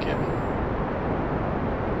who am I kidding?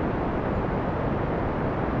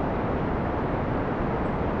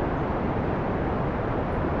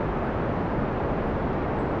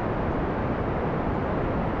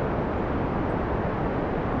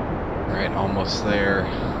 Alright, almost there.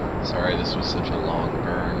 Sorry this was such a long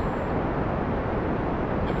burn.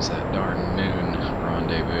 It was that darn moon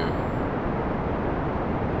rendezvous.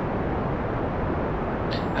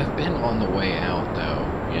 I've been on the way out though,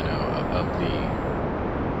 you know,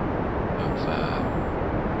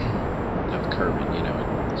 of Kerbin, you know,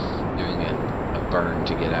 doing a burn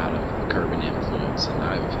to get out of the Kerbin influence, and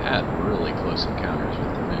I've had really close encounters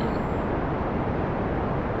with the moon.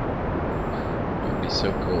 It would be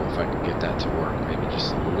so cool if I could get that to work maybe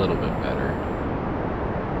just a little bit better.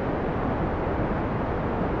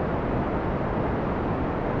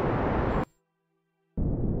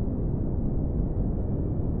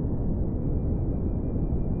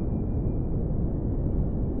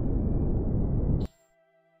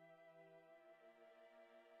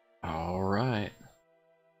 Alright.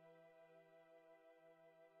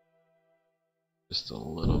 Just a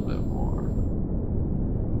little bit more.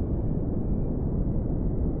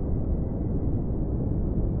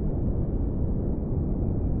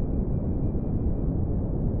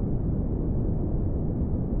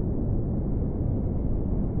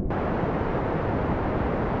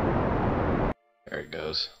 There it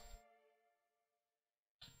goes.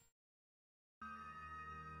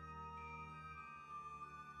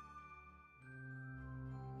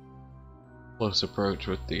 Close approach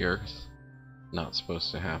with the Earth. Not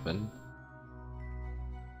supposed to happen.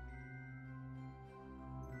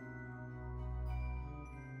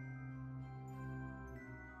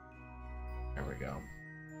 There we go.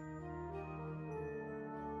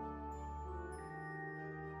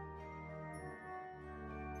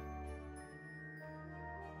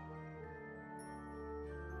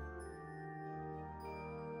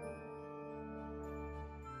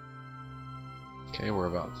 Okay, we're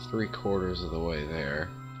about 3/4 of the way there.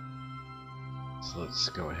 So let's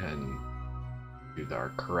go ahead and do our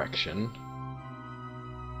correction.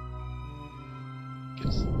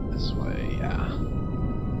 Gets this way, yeah.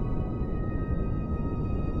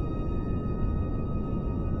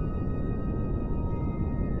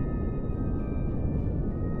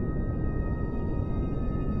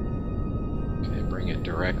 Okay, bring it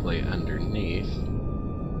directly underneath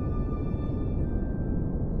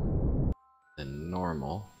the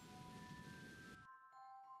normal.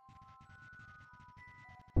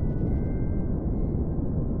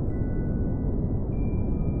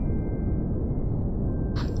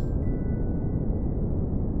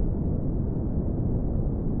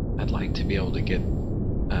 I'd like to be able to get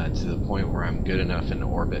to the point where I'm good enough in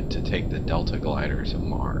orbit to take the Delta glider to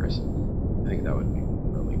Mars. I think that would be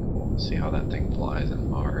really cool to see how that thing flies in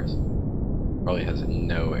Mars. Probably has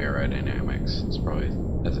no aerodynamics. It's probably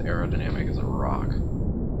as aerodynamic as a rock.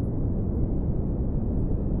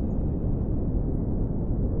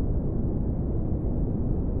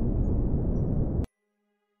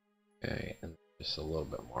 Okay, and just a little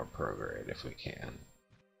bit more prograde if we can.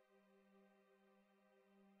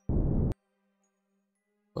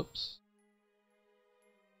 Whoops.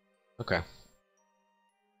 Okay.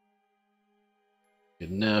 Good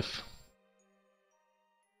enough.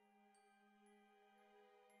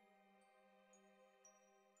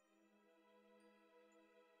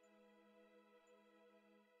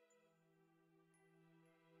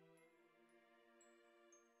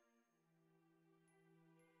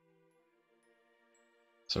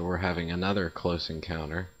 So we're having another close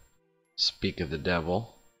encounter. Speak of the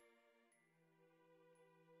devil.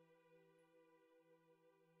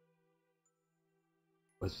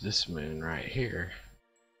 With this moon right here.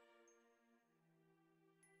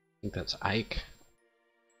 I think that's Ike.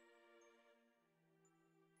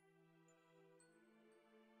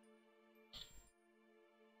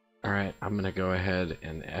 Alright, I'm gonna go ahead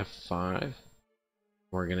and F5.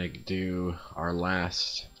 We're gonna do our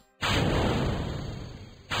last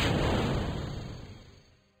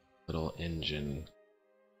little engine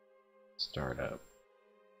startup.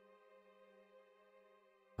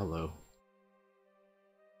 Hello.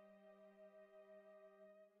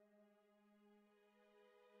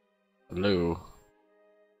 Hello.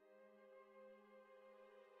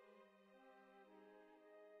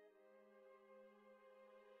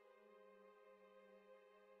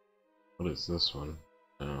 What is this one?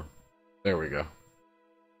 Oh, there we go.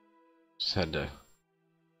 Just had to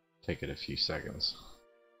take it a few seconds.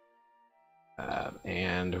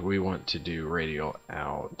 And we want to do radial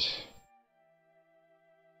out.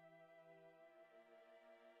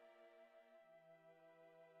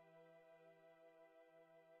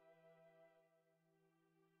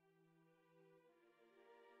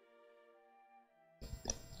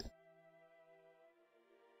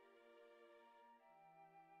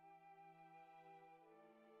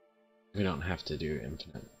 We don't have to do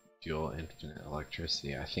infinite fuel, infinite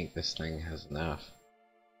electricity. I think this thing has enough.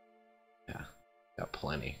 Yeah, got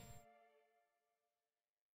plenty.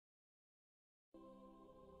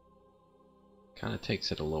 Kind of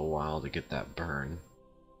takes it a little while to get that burn,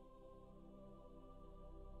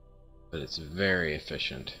 but it's very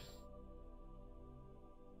efficient.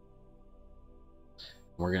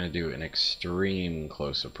 We're going to do an extreme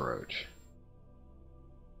close approach.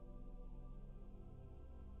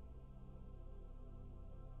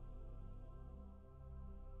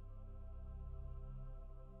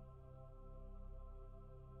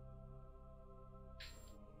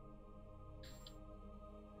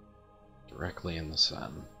 Directly in the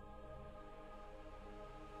sun.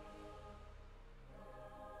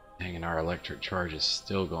 Dang, and our electric charge is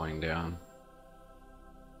still going down.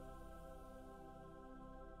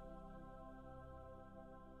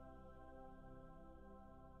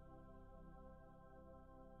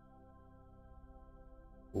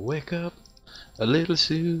 Wake up, a little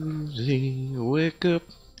Susie, wake up.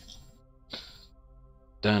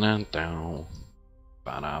 Dun dun dun.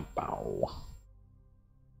 Ba-da-bow.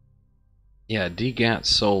 Yeah, DGAT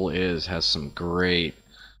Soul has some great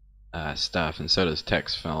stuff, and so does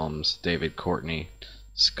Tex Films, David Courtney,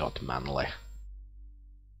 Scott Manley.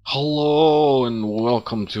 Hello, and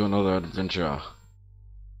welcome to another adventure.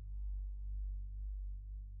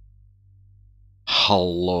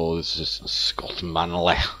 Hello, this is Scott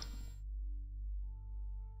Manley.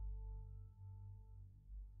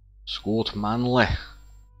 Scott Manley.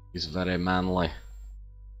 He's very manly.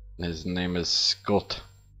 And his name is Scott.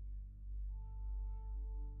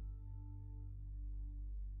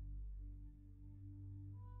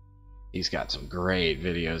 He's got some great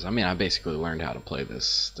videos. I mean, I basically learned how to play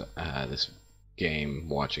this this game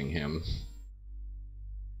watching him.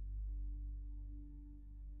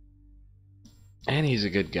 And he's a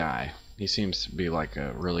good guy. He seems to be like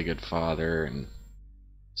a really good father and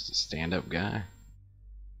just a stand-up guy.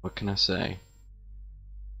 What can I say?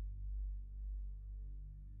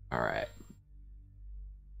 Alright.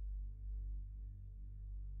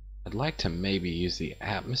 I'd like to maybe use the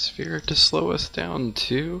atmosphere to slow us down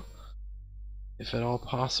too, if at all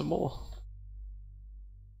possible.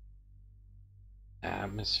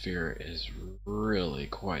 Atmosphere is really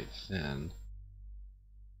quite thin.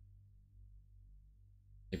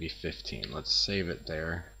 Maybe 15. Let's save it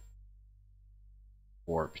there.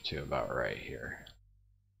 Warp to about right here.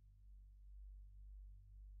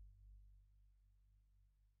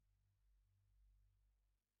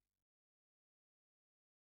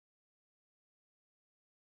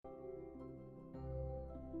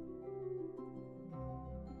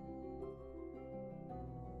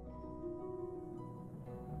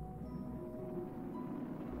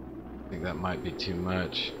 I think that might be too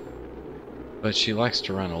much. But she likes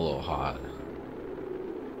to run a little hot.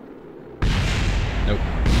 Nope.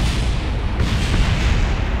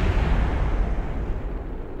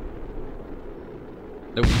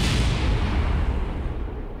 Nope.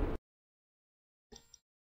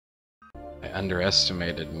 I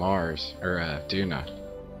underestimated Mars, or Duna.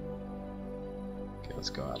 Okay,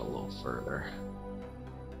 let's go out a little further.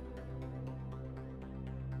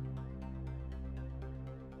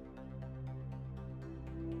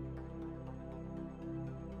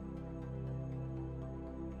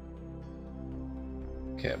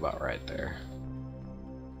 Okay, about right there.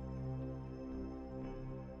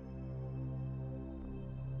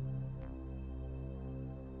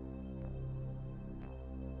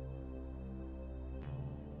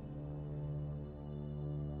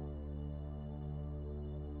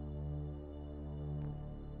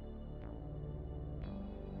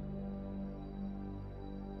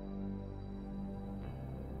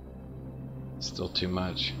 Still too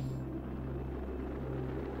much.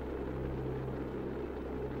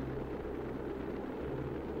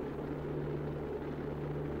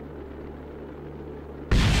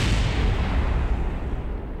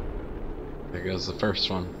 There goes the first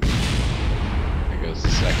one. There goes the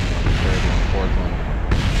second one, third one, fourth one,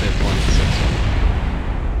 fifth one, sixth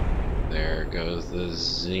one. There goes the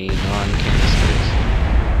xenon canisters.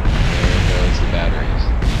 There goes the batteries.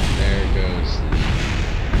 There goes the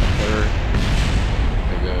coupler.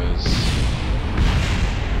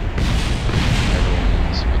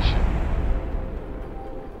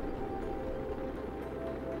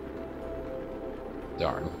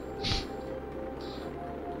 Darn.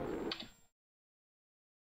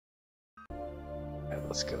 Alright,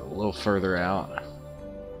 let's go a little further out.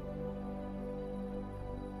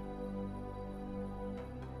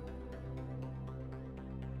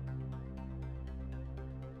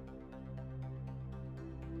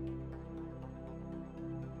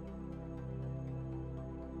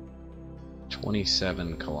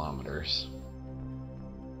 $27 kilometers.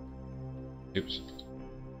 Oops.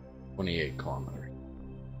 28 kilometers.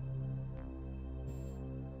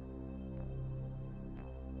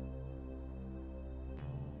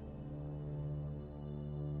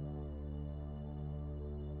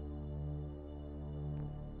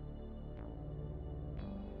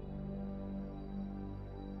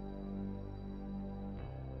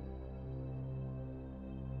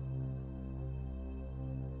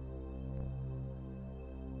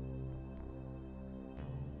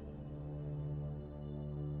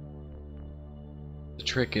 The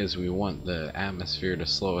trick is we want the atmosphere to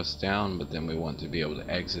slow us down, but then we want to be able to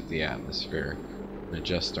exit the atmosphere and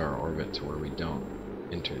adjust our orbit to where we don't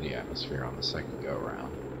enter the atmosphere on the second go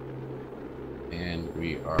around. And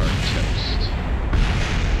we are toast.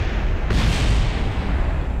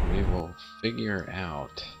 We will figure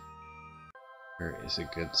out where is a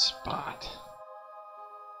good spot.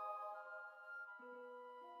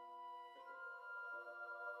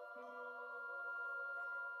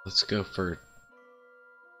 Let's go for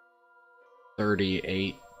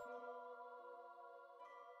 38.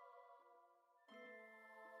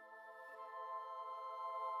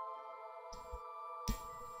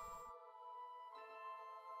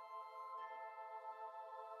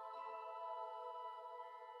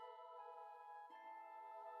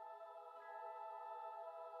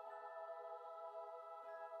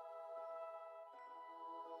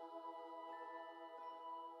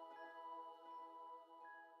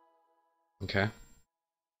 Okay.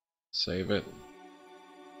 Save it.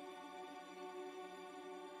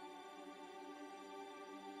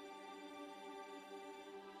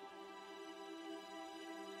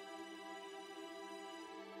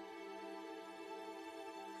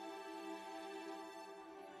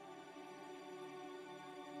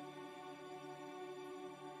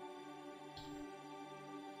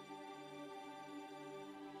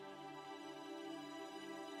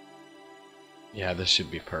 Yeah, this should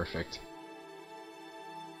be perfect.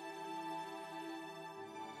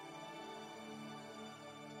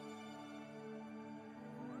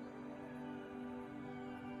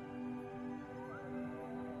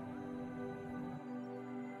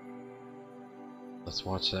 Let's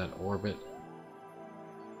watch that orbit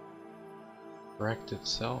correct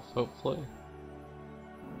itself, hopefully.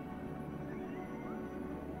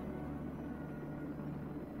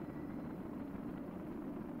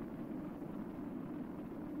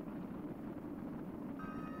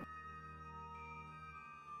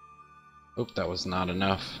 Hope that was not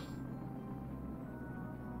enough.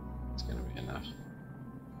 It's gonna be enough.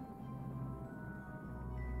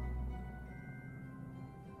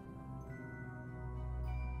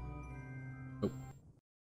 Oh.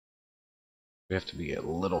 We have to be a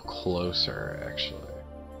little closer, actually.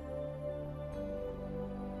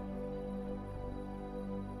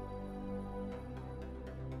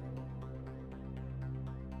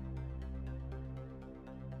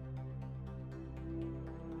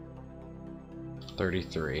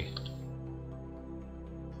 $33.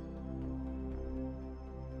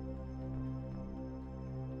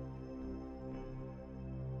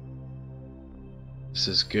 This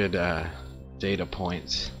is good data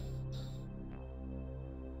points.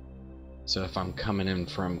 So if I'm coming in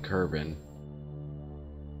from Kerbin,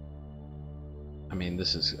 I mean,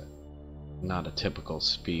 this is not a typical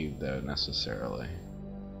speed though necessarily,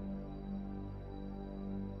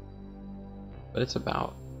 but it's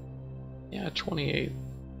about, yeah, 2.8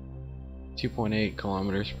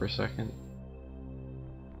 kilometers per second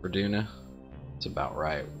for Duna. It's about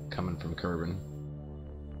right coming from Kerbin.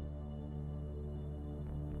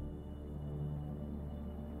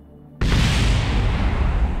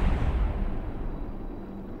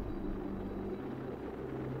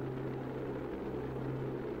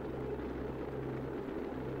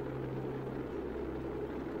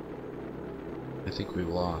 I think we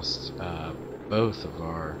lost both of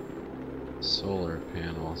our solar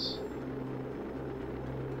panels.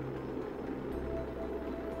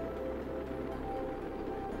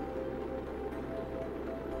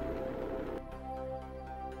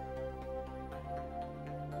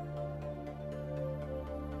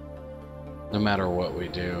 No matter what we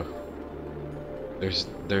do,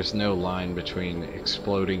 there's no line between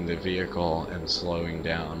exploding the vehicle and slowing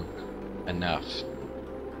down enough.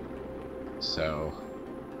 So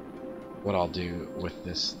what I'll do with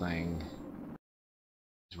this thing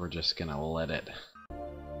is we're just gonna let it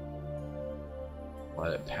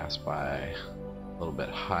pass by a little bit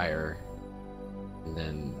higher, and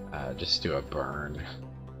then just do a burn.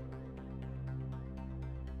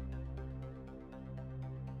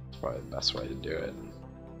 That's probably the best way to do it.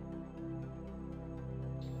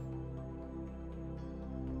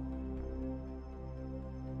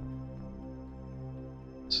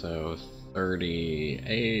 So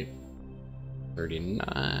 38,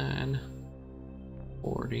 39,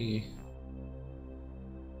 40,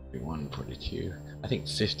 41, 42. I think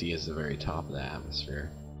 50 is the very top of the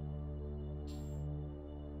atmosphere.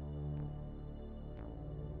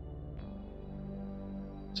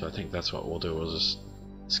 So I think that's what we'll do. We'll just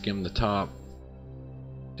skim the top,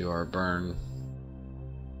 do our burn,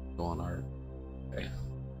 go on our... Okay.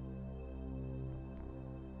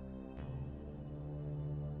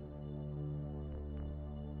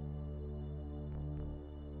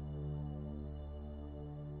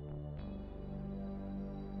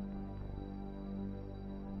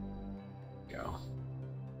 Go.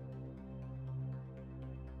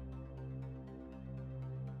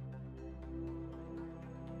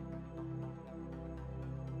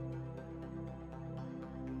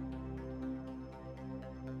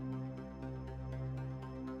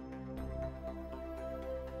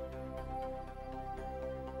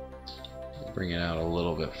 Bring it out a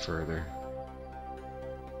little bit further.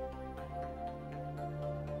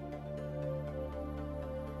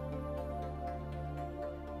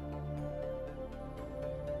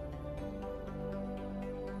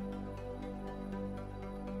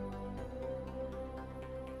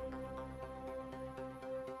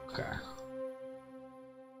 Okay.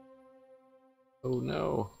 Oh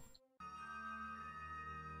no.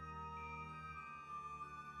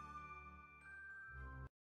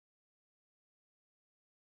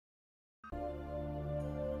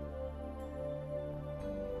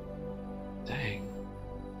 Dang.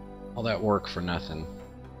 All that work for nothing.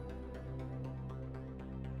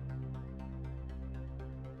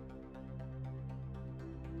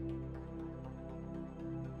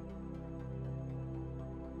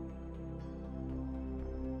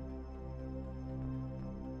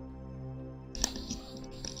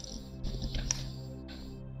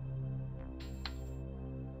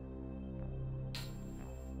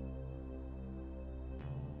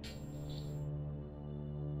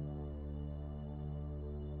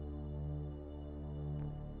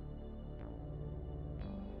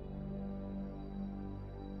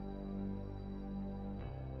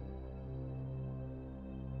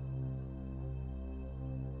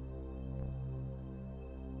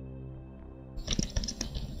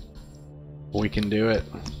 We can do it.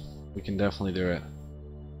 We can definitely do it.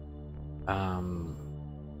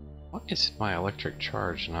 Why is my electric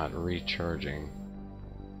charge not recharging?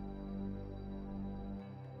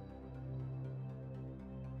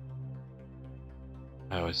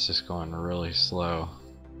 Oh, it's just going really slow.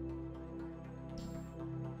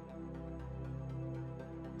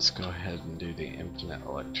 Let's go ahead and do the infinite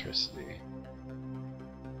electricity.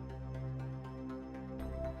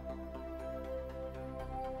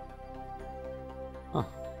 Huh.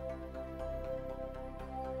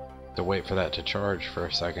 To wait for that to charge for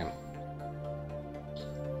a second.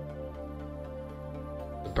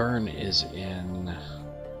 The burn is in...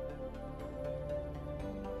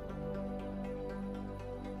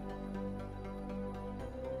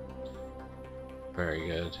 Very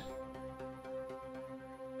good.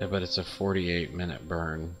 Yeah, but it's a 48-minute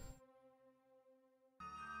burn.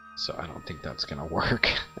 So I don't think that's gonna work.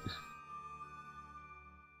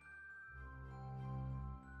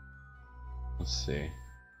 Let's see.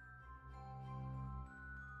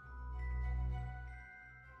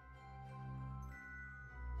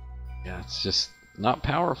 Yeah, it's just not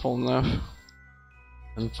powerful enough,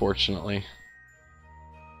 unfortunately.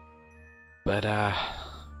 But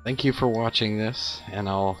thank you for watching this, and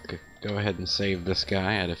I'll go ahead and save this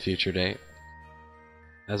guy at a future date.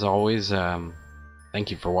 As always,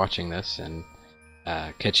 thank you for watching this, and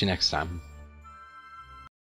catch you next time.